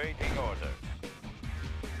 Waiting orders.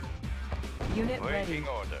 Unit ready. Waiting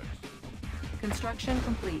orders. Construction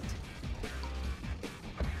complete.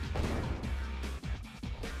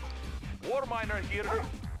 War miner here.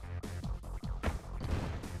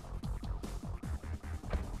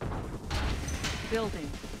 Building.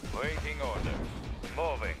 Waiting orders.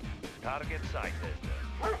 Moving. Target sighted.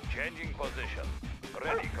 Changing position.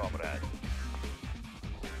 Ready, comrade.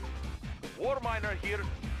 War miner here.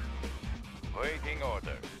 Waiting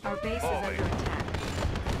orders. Our base is Moving. under attack.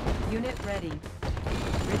 Unit ready.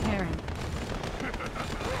 Repairing.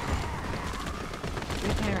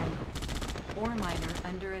 Repairing. Ore miner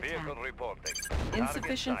under attack. Vehicle reporting.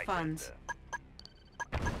 Insufficient Target funds. sighted.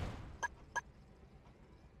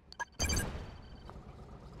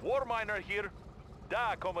 War miner here.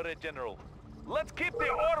 Da, Comrade General. Let's keep the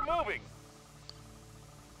ore moving.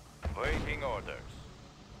 Waiting orders.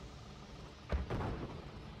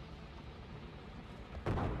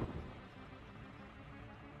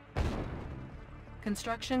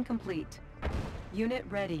 Construction complete. Unit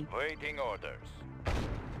ready. Waiting orders.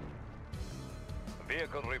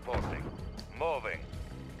 Vehicle reporting. Moving.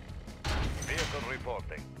 Vehicle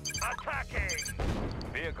reporting. Attacking!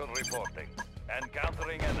 Vehicle reporting.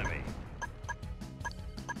 Encountering enemy.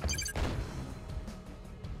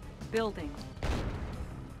 Building.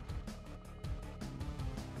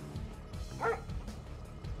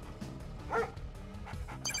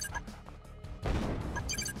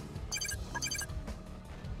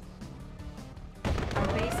 Our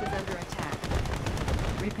base is under attack.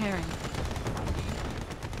 Repairing.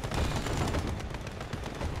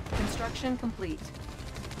 Construction complete.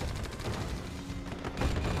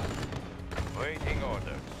 Waiting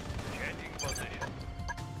orders. Changing position.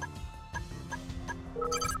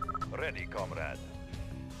 Ready, comrade.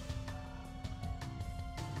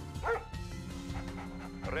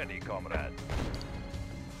 Ready, comrade.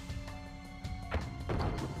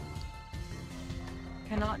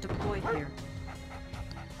 Cannot deploy here.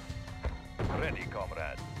 Ready,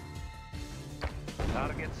 comrade.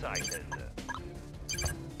 Target sighted.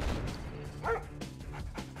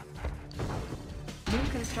 New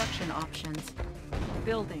construction options.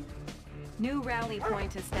 Building. New rally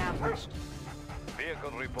point established.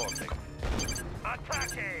 Vehicle reporting.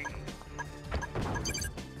 Attacking!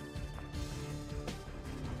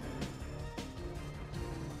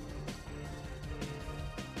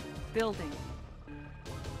 Building.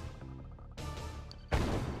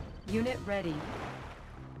 Unit ready.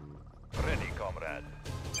 Ready, comrade.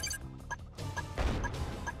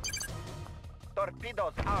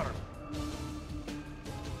 Torpedoes armed.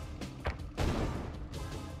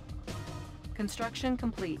 Construction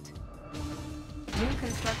complete. New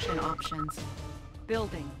construction options.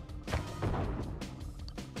 Building.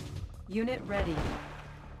 Unit ready.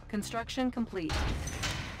 Construction complete.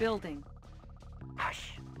 Building.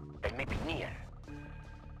 Hush. They may be near.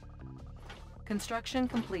 Construction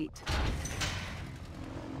complete.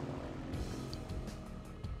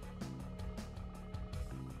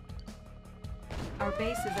 Our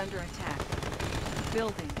base is under attack.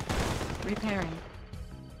 Building. Repairing.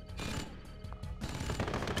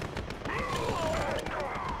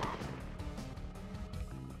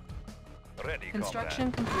 Ready,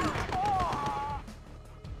 Construction comrade. complete.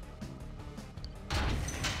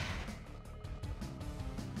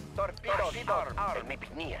 Torpedoes armed. They may be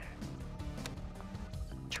near.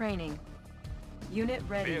 Training. Unit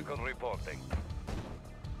ready. Vehicle reporting.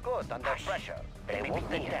 Good under pressure. They won't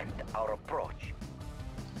detect our approach.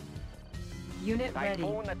 Unit ready.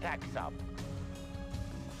 Typhoon attack sub.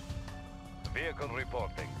 Vehicle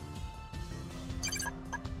reporting.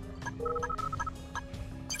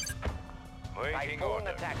 Waiting Typhoon order.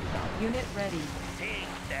 attack sub. Unit ready. Seeing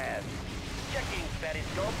dead. Checking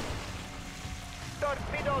periscope.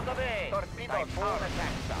 Torpedoes away. Torpedoes Typhoon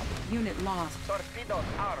attack sub. Unit lost. Torpedoes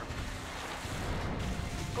armed.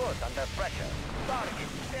 Good under pressure. Target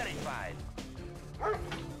verified.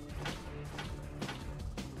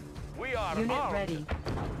 We are Unit armed. ready.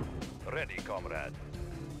 Ready, comrade.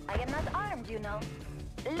 I am not armed, you know.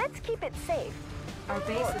 Let's keep it safe. Our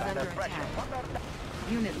base Good is under pressure. attack.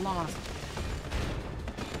 Unit lost.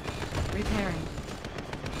 Repairing.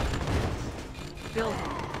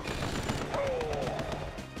 Building.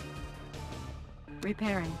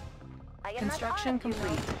 Repairing. I am Construction not armed, you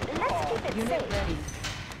know. complete. Let's keep it Unit safe. ready.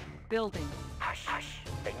 Building. Hush, hush.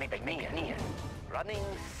 They may be near. Running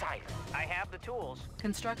silent. I have the tools.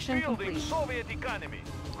 Construction Building complete. Soviet economy.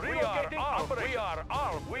 We are armed. We are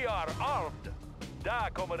armed. We are armed. Da,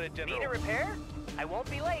 Comrade General. Need a repair? I won't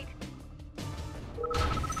be late.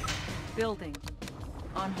 Building.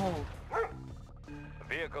 On hold.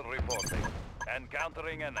 Vehicle reporting.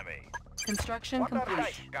 Encountering enemy. Construction What are complete.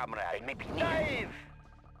 dice, comrade? They may be near. Dive!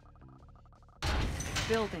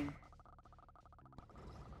 Building.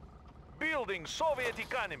 Building Soviet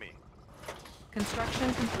economy.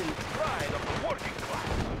 Construction complete. Pride of the working class.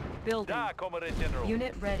 Building. Da, Comrade General.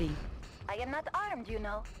 Unit ready. I am not armed, you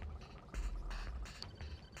know.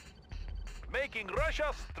 Making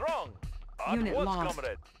Russia strong. Unit At once, lost.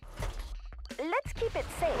 comrade. Let's keep it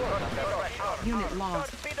safe. Unit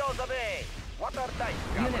lost. Torpedoes away. What are dice,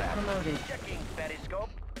 Unit comrade? promoted. Checking periscope.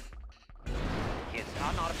 It's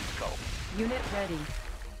on our scope. Unit ready.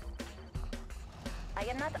 I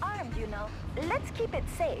am not armed, you know. Let's keep it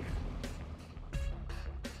safe.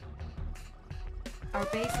 Our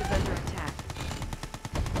base is under attack.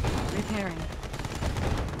 Repairing.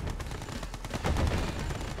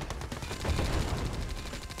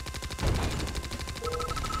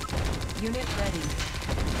 Unit ready.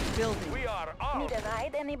 Building. We are armed. Need a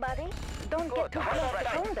ride, anybody? Don't get too close to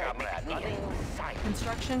home there. comrade. Running silent.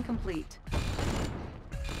 Construction complete.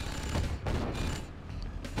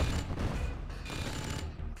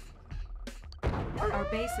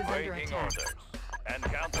 base is under Waiting attack. orders.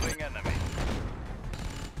 Encountering enemy.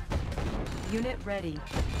 Unit ready.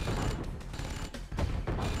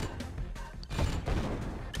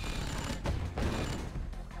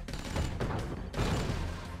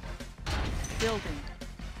 Building.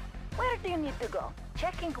 Where do you need to go?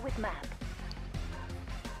 Checking with map.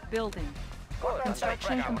 Building. Good.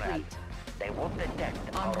 Construction Comrade. complete. They won't detect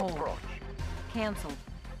On our hold. approach. Cancelled.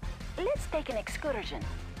 Let's take an excursion.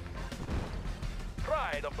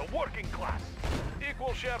 Pride of the working class.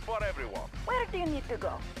 Equal share for everyone. Where do you need to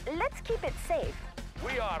go? Let's keep it safe.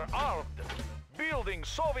 We are armed. Building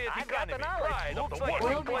Soviet I've got the economy. knowledge. Pride of the Looks like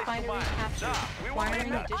working Oil class. refinery captured. Now, we will Acquiring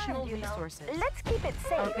make that. additional Armed, you know. resources. Let's keep it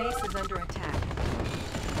Our safe. base is under attack.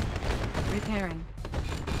 Repairing.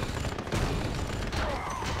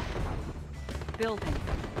 Building.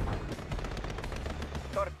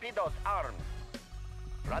 Torpedoes armed.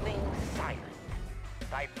 Running silent.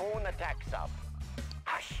 Typhoon attack sub.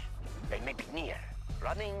 Hush. They may be near.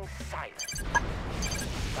 Running silent.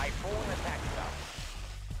 Typhoon attack sub.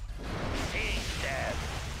 Seeing dead.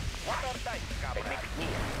 Water dice, comrade. They may be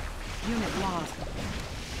near. Unit lost.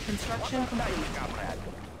 Construction Water dice, complete. comrade.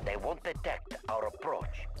 They won't detect our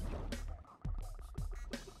approach.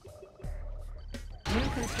 New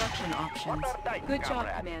construction options. Good job,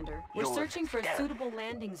 Comrade. Commander. We're You're searching for a stealth. suitable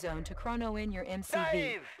landing zone to chrono in your MCV.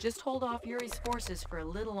 Dive! Just hold off Yuri's forces for a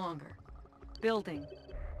little longer. Building.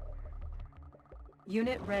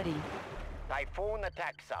 Unit ready. Typhoon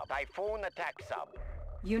attack sub. Typhoon attack sub.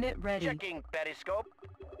 Unit ready. Checking periscope.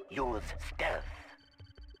 Use stealth.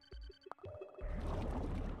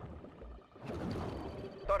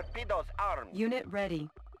 Torpedoes armed. Unit ready.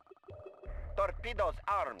 Torpedoes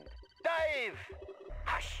armed. Dive!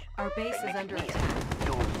 Hush! Our base They is may under be near. attack.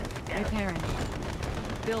 Use stealth. Repairing.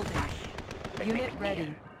 Building. Hush! They may Unit be ready.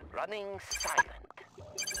 near. Running silent.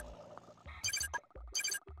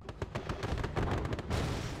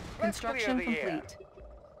 Construction clear the air. complete.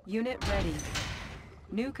 Unit ready.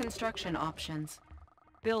 New construction options.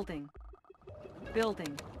 Building.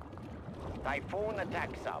 Building. Typhoon attack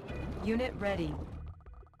sub. Unit ready.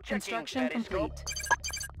 Checking Construction periscope. complete.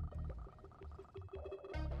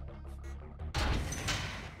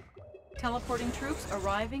 Teleporting troops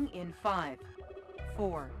arriving in 5,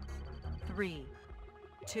 4, 3,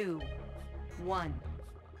 2, 1.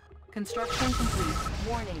 Construction complete.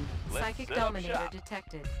 Warning. Let's Psychic set up Dominator shop.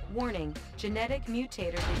 detected. Warning. Genetic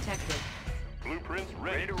Mutator detected. Blueprints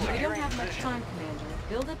ready to We roll. don't have much time, Commander.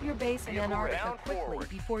 Build up your base in Vehicle Antarctica down quickly forward.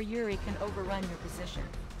 before Yuri can overrun your position.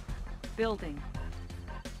 Building.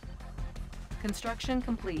 Construction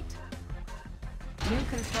complete. New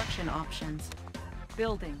construction options.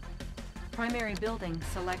 Building. Primary building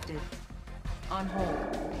selected. On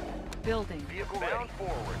hold. Building. Vehicle Bound ready.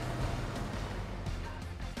 forward.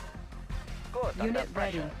 Good. Unit under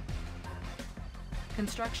pressure. ready.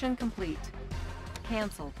 Construction complete.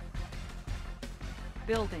 Cancelled.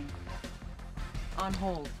 Building. On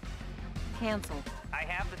hold. Cancelled. I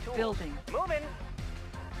have the tools. Building. Moving.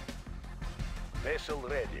 Vessel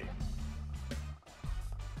ready.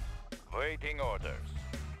 Waiting orders.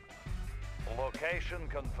 Location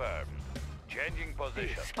confirmed. Changing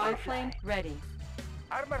position. Spy plane ready.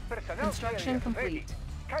 Armored personnel Construction carrier ready. complete.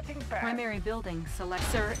 Cutting path. Primary building select.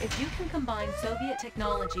 Sir, if you can combine Soviet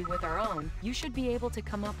technology with our own, you should be able to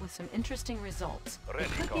come up with some interesting results. Ready,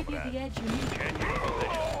 It could give you comrade. the edge you need. Changing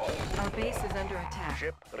position. Our base is under attack.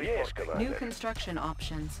 Ship Yes, reporting. Commander. New construction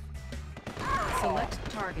options. Select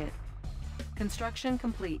target. Construction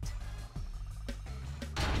complete.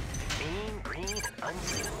 Mean, green, and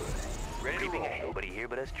unseen. Ready to Creeping roll. ahead. Nobody here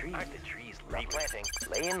but us trees. Aren't the trees replanting?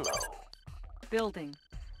 Laying low. Building.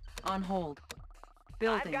 On hold. I've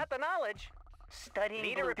Building. got the knowledge. Studying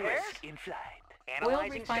Need a repair? blueprints in flight. Oil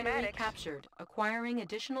Analyzing refinery schematics. captured. Acquiring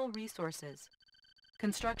additional resources.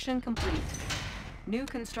 Construction complete. New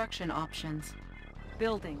construction options.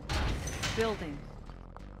 Building. Building.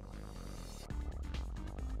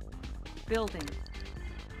 Building.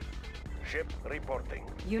 Ship reporting.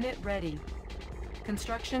 Unit ready.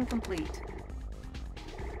 Construction complete.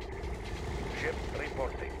 Ship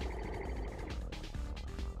reporting.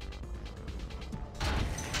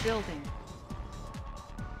 Building.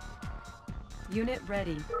 Unit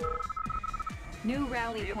ready. New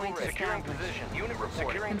rally point Securing established. position. Unit reporting.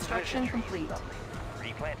 Securing Construction position. complete.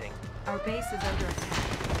 Replanting. Our base is under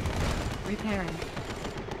attack. Repairing.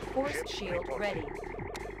 Force shield ready.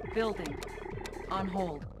 Building. On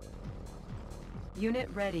hold. Unit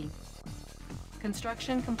ready.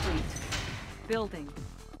 Construction complete. Building.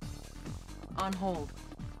 On hold.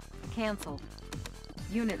 Cancelled.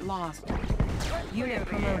 Unit lost. Unit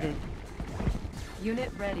promoted.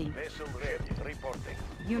 Unit ready. Vessel ready. Reporting.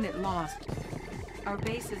 Unit lost. Our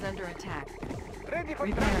base is under attack. Ready for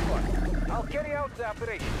Repairing. transport. I'll carry out the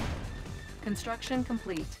operation. Construction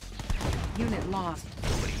complete. Unit lost.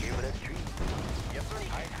 Nobody here but us trees. Yes, sir.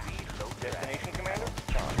 High speed. Low destination, Commander.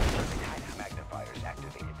 Charge. Magnifiers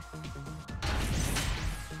activated.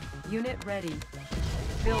 Unit ready.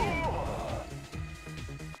 Building.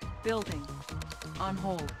 Building. On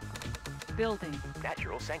hold. Building.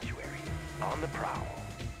 Natural sanctuary. On the prowl.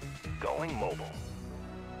 Going mobile.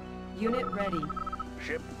 Unit ready.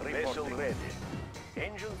 Ship vessel ready.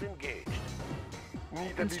 Engines engaged.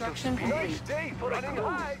 Need Construction a bit of speed. complete. Nice day for running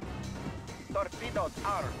high. Torpedoes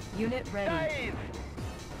armed. Unit ready. Dive.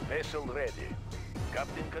 Vessel ready.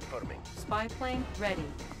 Captain confirming. Spy plane ready.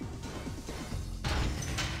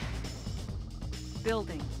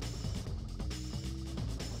 Building.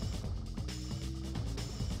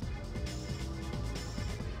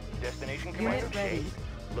 Destination, Unit Commander. ready. Shade.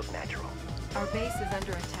 Look natural. Our base is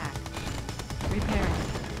under attack. Repairing.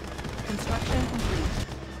 Construction complete.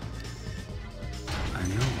 I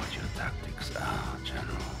know what your tactics are,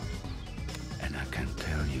 General. And I can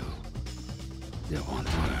tell you, they won't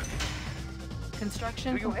work.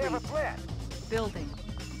 Construction Do you complete. have a plan? Building.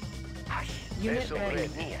 Hush. Unit Vessel ready.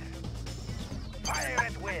 ready. Near. Fire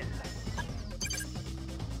at will.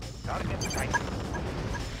 Target sighted.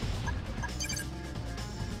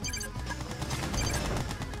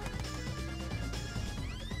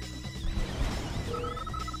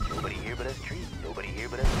 Nobody here but us trees. Nobody here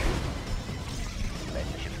but us trees. Let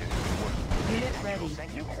the shifters work. Unit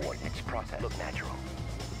ready. New coordinates process. Look natural.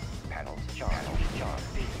 Panels charged. Panels charged.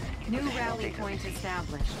 New Positional rally data point received.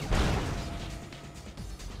 established.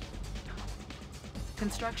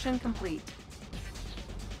 Construction complete.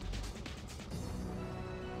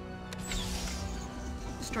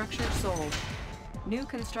 Structure sold. New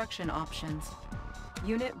construction options.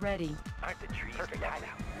 Unit ready. Aren't the trees perfect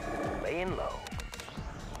hideout? Laying low.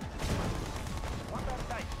 What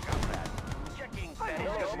a nice comrade. Checking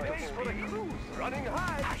space for a cruise. Running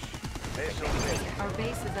high. Vessel ready. Our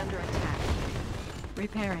base is under attack.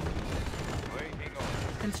 Repairing. Waiting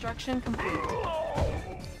on. Construction complete.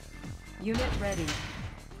 Unit ready.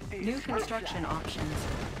 New construction options.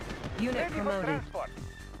 Unit Ready for promoted. transport.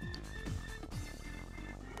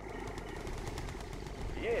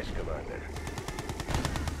 Yes, Commander.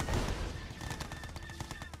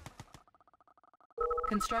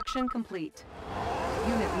 Construction complete.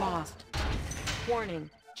 Unit lost. Warning.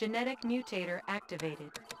 Genetic mutator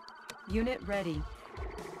activated. Unit ready.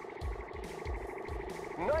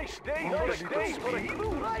 Nice day for a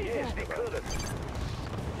cruise. Yes, we could.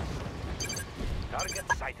 Target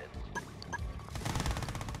sighted.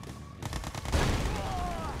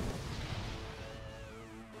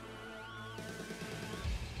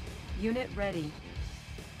 Unit ready.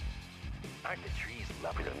 Aren't the trees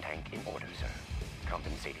lovely? Prism tank in order, sir.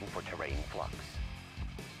 Compensating for terrain flux.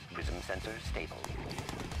 Prism sensor stable.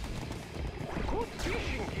 Good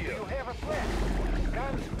fishing here. Do you have a plan?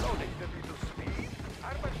 Guns loaded to speed.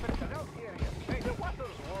 Armored personnel area. Make the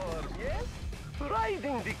waters warm, yes?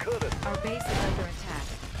 Riding the current. Our base is under attack.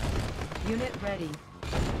 Unit ready.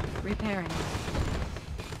 Repairing.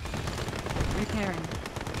 Repairing.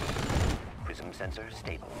 Prism sensor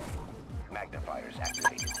stable. Magnifiers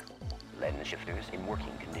activated. Lens shifters in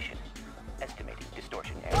working condition. Estimating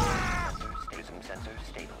distortion error. Prism sensor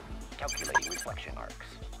stable. Calculating reflection arcs.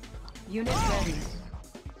 Unit ready.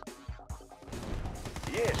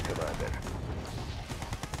 Yes, Commander.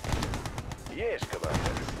 Yes,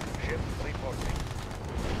 Commander. Ship reporting.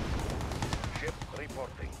 Ship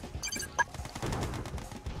reporting.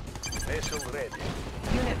 Vessel ready.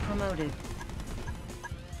 Unit promoted.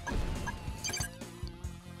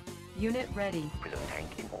 Unit ready. Prism tank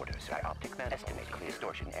in order, sir. Optic man estimating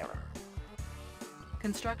distortion error.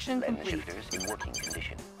 Construction Lens complete. shifters in working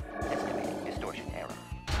condition. Estimating distortion error.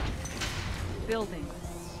 Building.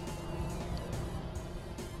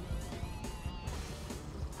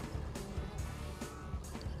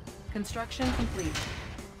 Construction complete.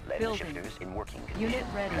 Lens Building. shifters in working condition. Unit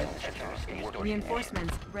ready. Lens shifters in distortion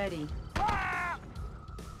Reinforcements ready.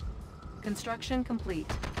 Construction complete.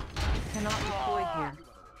 Cannot deploy here.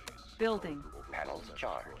 Building. Panels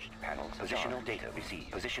charged. Panels positional data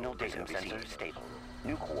received. Positional data sensor stable.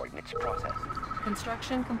 New coordinates processed.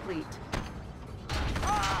 Construction complete.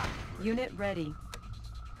 Unit ready.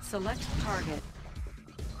 Select target.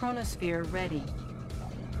 Chronosphere ready.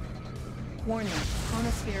 Warning.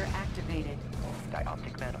 Chronosphere activated.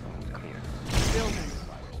 Dioptic manifolds clear. Building.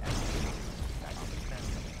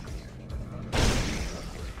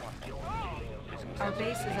 Prism Our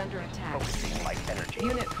base is under attack. Focusing light energy.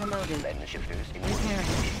 Unit promoted. Lens shifters in working Repairing.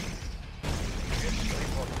 condition. Ship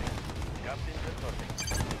reporting. Captain confirming.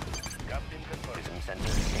 Captain confirming. Prism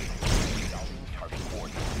sensor stable. Resolving target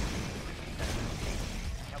coordinates. Prism sensor stable.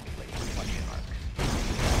 Calculating reflection arcs.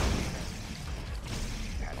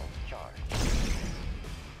 Panels charged.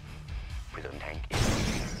 Prism tank in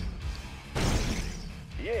order.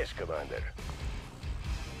 Yes, Commander.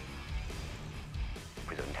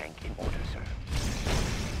 Prism tank in order, sir.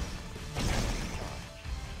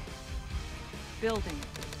 Building.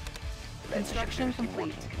 Lens Construction shifters in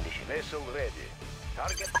complete. working condition. Vessel ready.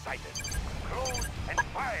 Target sighted. Cruise and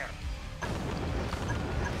fire.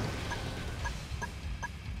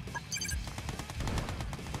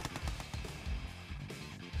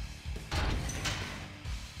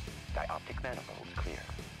 Dioptic manifold clear.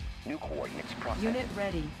 New coordinates processed. Unit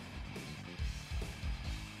ready.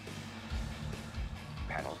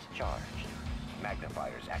 Panels charged.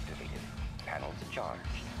 Magnifiers activated. Panels charged.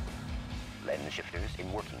 Lens shifters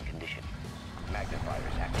in working condition.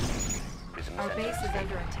 Magnifiers activated. Prism Our sensors base is stable.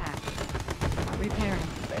 under attack. Repairing.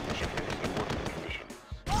 Lens shifters in working condition.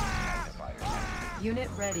 Magnifiers activated. Unit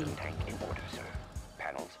ready. Tank in order, sir.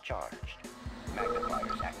 Panels charged.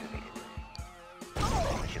 Magnifiers activated.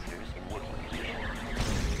 Lens shifters in working condition.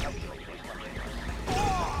 Calculating reflection.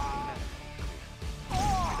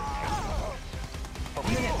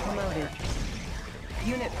 Unit promoted.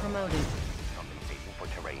 Unit promoted. Compensating for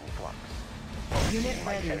terrain flux. Unit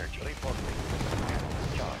Light ready. energy. Reporting.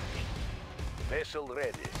 Panels charged. Vessel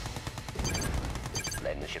ready.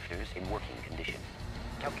 Lens shifters in working condition.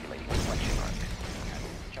 Calculating reflection arcs.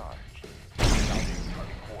 Panels charged. Resolving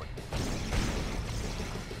target coordinates.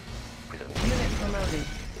 Prism Unit promoted.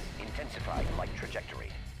 intensifying light trajectory.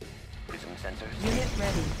 Prism sensors. Unit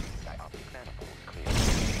ready. Dioptic manifold clear.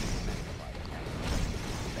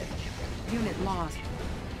 Lens shifters. Unit lost.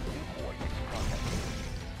 New coordinates processed.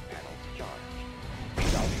 Panels charged.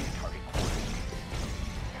 Resolving target coordinates.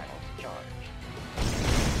 Panels charged.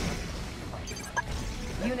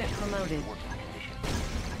 Unit promoted. Working condition.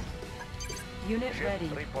 Unit Ship ready.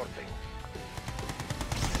 reporting.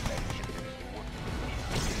 Lens shifters in working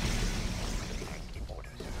condition. Tank in order,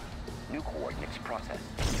 sir. New coordinates processed.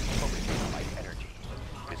 Focusing light energy.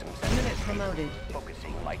 Prism sensors. Unit promoted.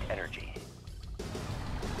 Focusing light energy.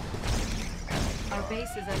 Our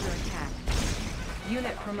base is under attack.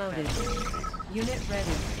 Unit promoted. Unit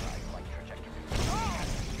ready. Light trajectory.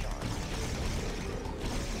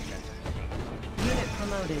 Unit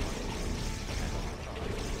promoted.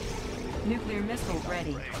 Nuclear missile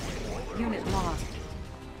ready. Unit lost.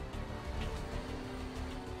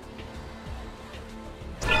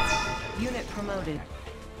 Unit promoted.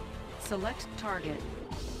 Select target.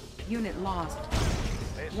 Unit lost.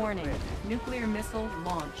 Warning. Nuclear missile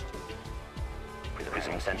launched.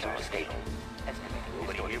 Prism sensors stable. Estimating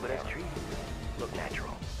Nobody here but us trees. Look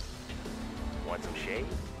natural. Want some shade?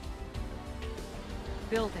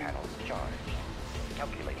 Building. Panels charged.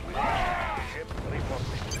 Calculating reflection. Ship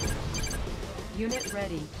reporting. Unit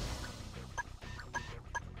ready.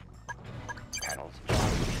 Panels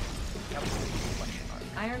charged. Calculating reflection arc.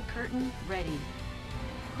 Iron curtain ready.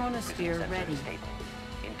 Prism Chronosphere sensors ready. stable.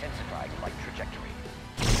 Intensifying light trajectory.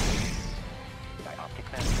 Dioptic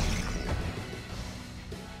manifold clear.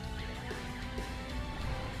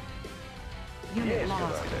 Unit Yes,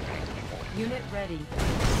 lost. Commander. Unit ready.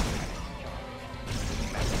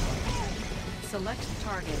 Select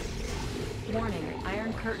target. Warning,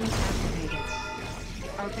 iron curtain activated.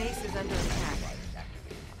 Our base is under attack.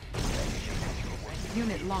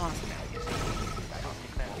 Unit lost.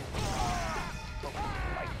 Dioptic manifold.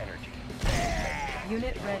 Focusing light energy.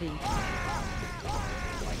 Unit ready.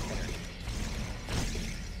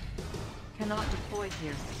 Cannot deploy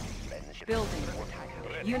here. Lens shifters Building. in working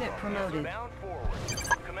condition. Unit promoted. Bound forward.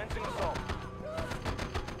 Commencing assault.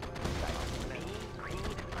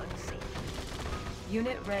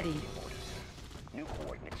 Unit ready. New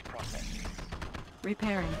coordinates processed.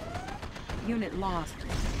 Repairing. Unit lost.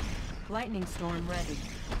 Lightning storm ready.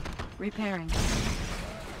 Repairing. Panels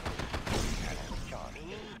charged.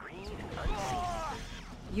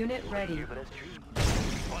 Unit ready.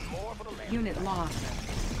 One more for the land. Unit lost.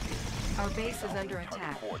 Our base is under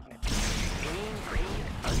attack. Coordinates.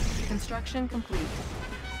 Construction complete.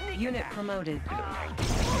 Unit promoted.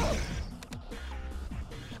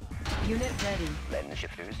 Unit ready. Lens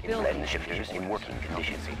shifters in Building. lens shifters in working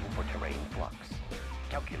condition. For terrain flux.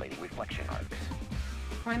 Calculating reflection arcs.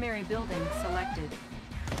 Primary building selected.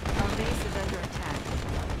 Our base is under attack.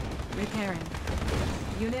 Repairing.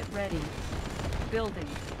 Unit ready. Building.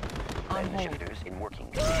 On Lens hold. shifters in working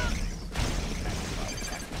condition.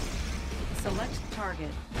 Select target.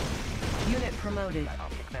 Unit promoted.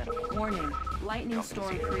 Warning, lightning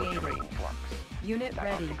storm created. Unit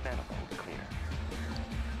ready.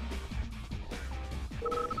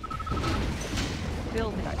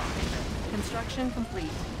 Building. Construction complete.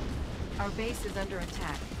 Our base is under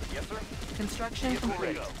attack. Yes, sir. Construction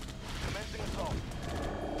complete. Commencing assault.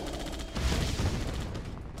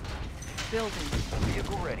 Building.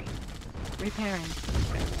 Vehicle ready. Repairing.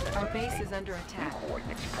 Our base is under attack.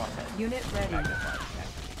 Coordinates processed. Unit ready.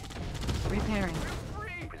 Repairing.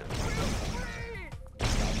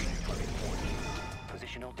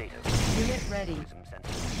 Positional data. Unit ready. Prism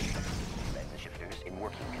sensors. Lens shifters in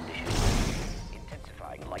working condition.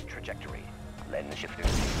 Intensifying light trajectory. Lens shifters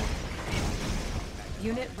in working condition.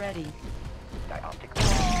 Unit ready. Dioptic.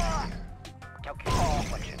 Calculating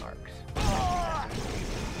reflection arcs.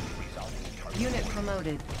 Resolving target. Unit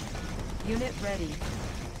promoted. Unit ready.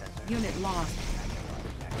 Unit lost.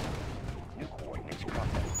 New coordinates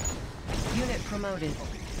processed. Unit promoted.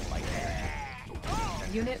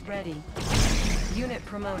 Unit ready. Unit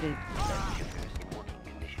promoted. Lens shifters in working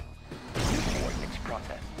condition. New coordinates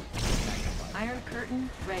processed. Iron curtain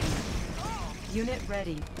ready. Unit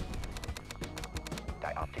ready.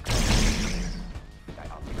 Dioptic.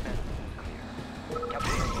 Dioptic clear.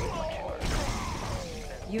 Calculating reflection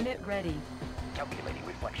arcs. Unit ready. Calculating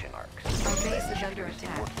reflection arcs. Our base is under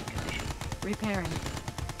attack. Working condition. Repairing.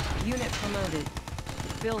 Unit promoted.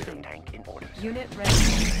 Building. Tank in order. Unit ready.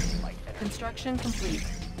 Light energy. Construction complete.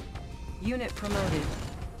 Unit promoted.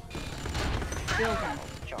 Building.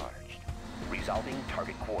 Charged. Resolving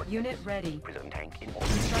target coordinates. Unit ready. Prism tank in order.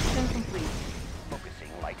 Construction complete.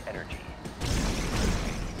 Focusing light energy.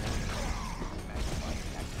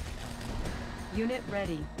 Unit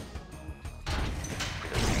ready.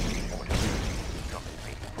 Prism tank in order.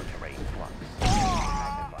 Compensating for terrain flux.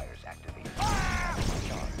 Magnifiers activated.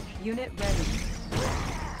 Charged. Unit ready.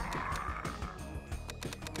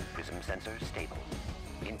 Prism sensors stable.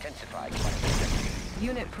 Intensifying light trajectory.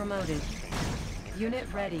 Unit promoted. Unit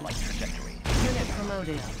ready. Light trajectory. Unit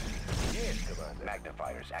promoted. Yes, Commander.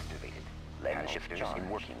 Magnifiers activated. Lens shifters in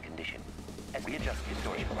working condition. And readjust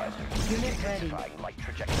stabilizers. Unit ready. Intensifying light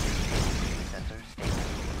trajectory. Sensors stable.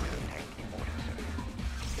 Prism tank in order, sir.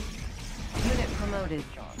 Unit promoted.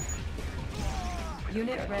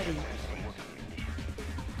 Unit ready.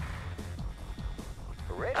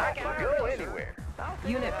 Ready? I can go anywhere.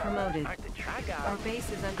 Unit promoted. Our base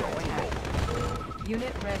is under attack.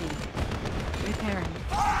 Unit ready. Repairing.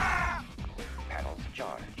 Panels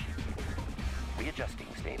charged. Readjusting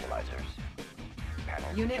stabilizers.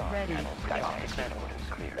 Panels Unit charged. ready. Panels dioptic orders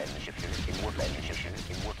clear. Lens shifters in work. Lens shifters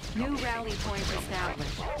in working. New rally point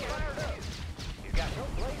established. You got no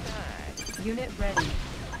place to Unit ready.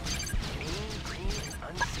 Mean, green,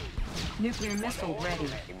 and unseen. Nuclear missile ready.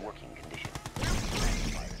 In working condition.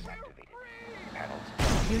 Magnifiers activated. Panels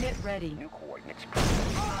charged. Unit ready. New coordinates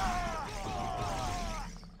processed.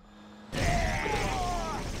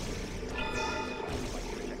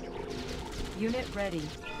 Unit ready.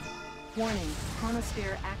 Warning,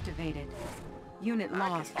 chronosphere activated. Unit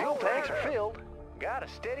lost. Fuel tanks are filled. Got a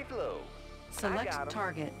steady flow. Select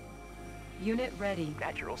target. Unit ready.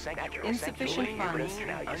 Natural sanctuary. Insufficient funds.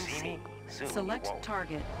 Now you see me. Soon you Select won't.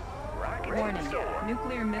 target. Rocket Warning, soar.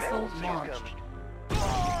 nuclear missile Panels launched.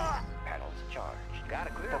 Panels charged. Got a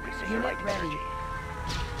clear Focusing Unit light ready. energy.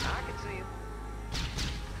 I can see him.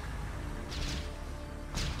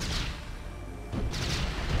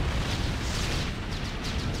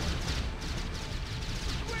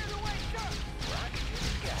 Rocket to the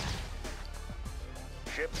sky.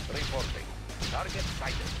 Ship reporting. Target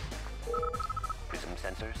sighted. Prism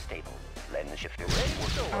sensors stable. Lens shifter Ready ready. to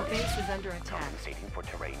soar. Our base is under attack. Compensating for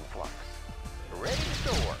terrain flux. Ready to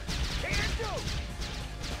soar. Can do.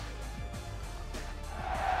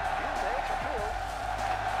 Fuel tanks are filled.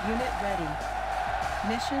 Unit ready.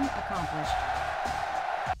 Mission accomplished.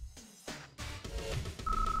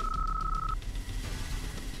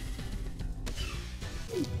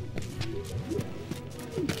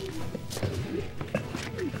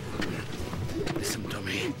 Listen to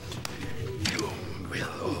me. You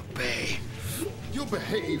will obey. You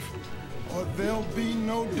behave, or there'll be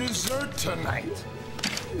no dessert tonight.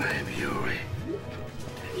 I'm Yuri.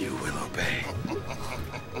 You will obey.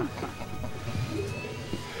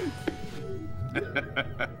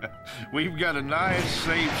 We've got a nice,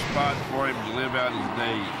 safe spot for him to live out his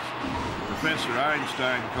days. Professor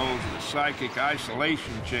Einstein calls it a psychic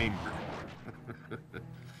isolation chamber.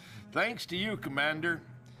 Thanks to you, Commander,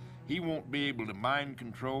 he won't be able to mind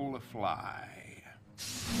control a fly.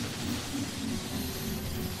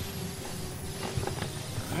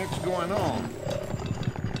 What's going on?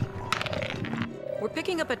 We're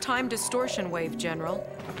picking up a time distortion wave, General.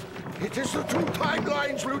 It is the two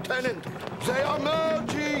timelines, Lieutenant. They are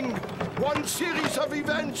merging. One series of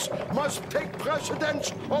events must take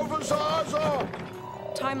precedence over the other.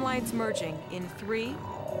 Timelines merging in 3,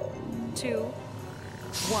 2,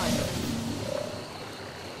 1.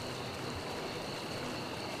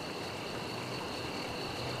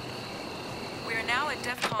 We are now at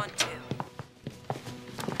DEFCON 2.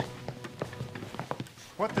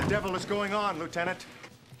 What the devil is going on, Lieutenant?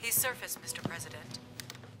 He's surfaced, Mr. President.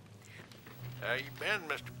 How you been,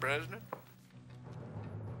 Mr. President?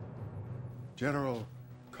 General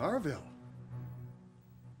Carville.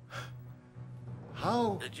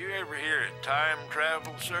 How? Did you ever hear of time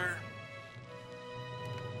travel, sir?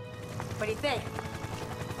 What do you think?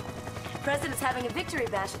 President's having a victory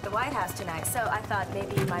bash at the White House tonight, so I thought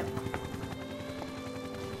maybe you might...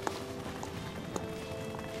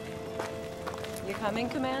 You coming,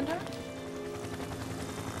 Commander?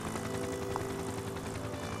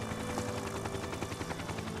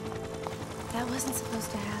 That wasn't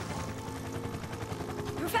supposed to happen.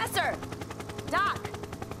 Professor! Doc!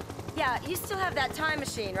 Yeah, you still have that time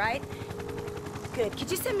machine, right? Good.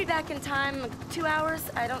 Could you send me back in time, like 2 hours?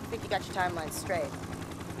 I don't think you got your timeline straight.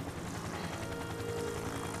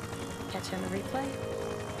 Catch you on the replay?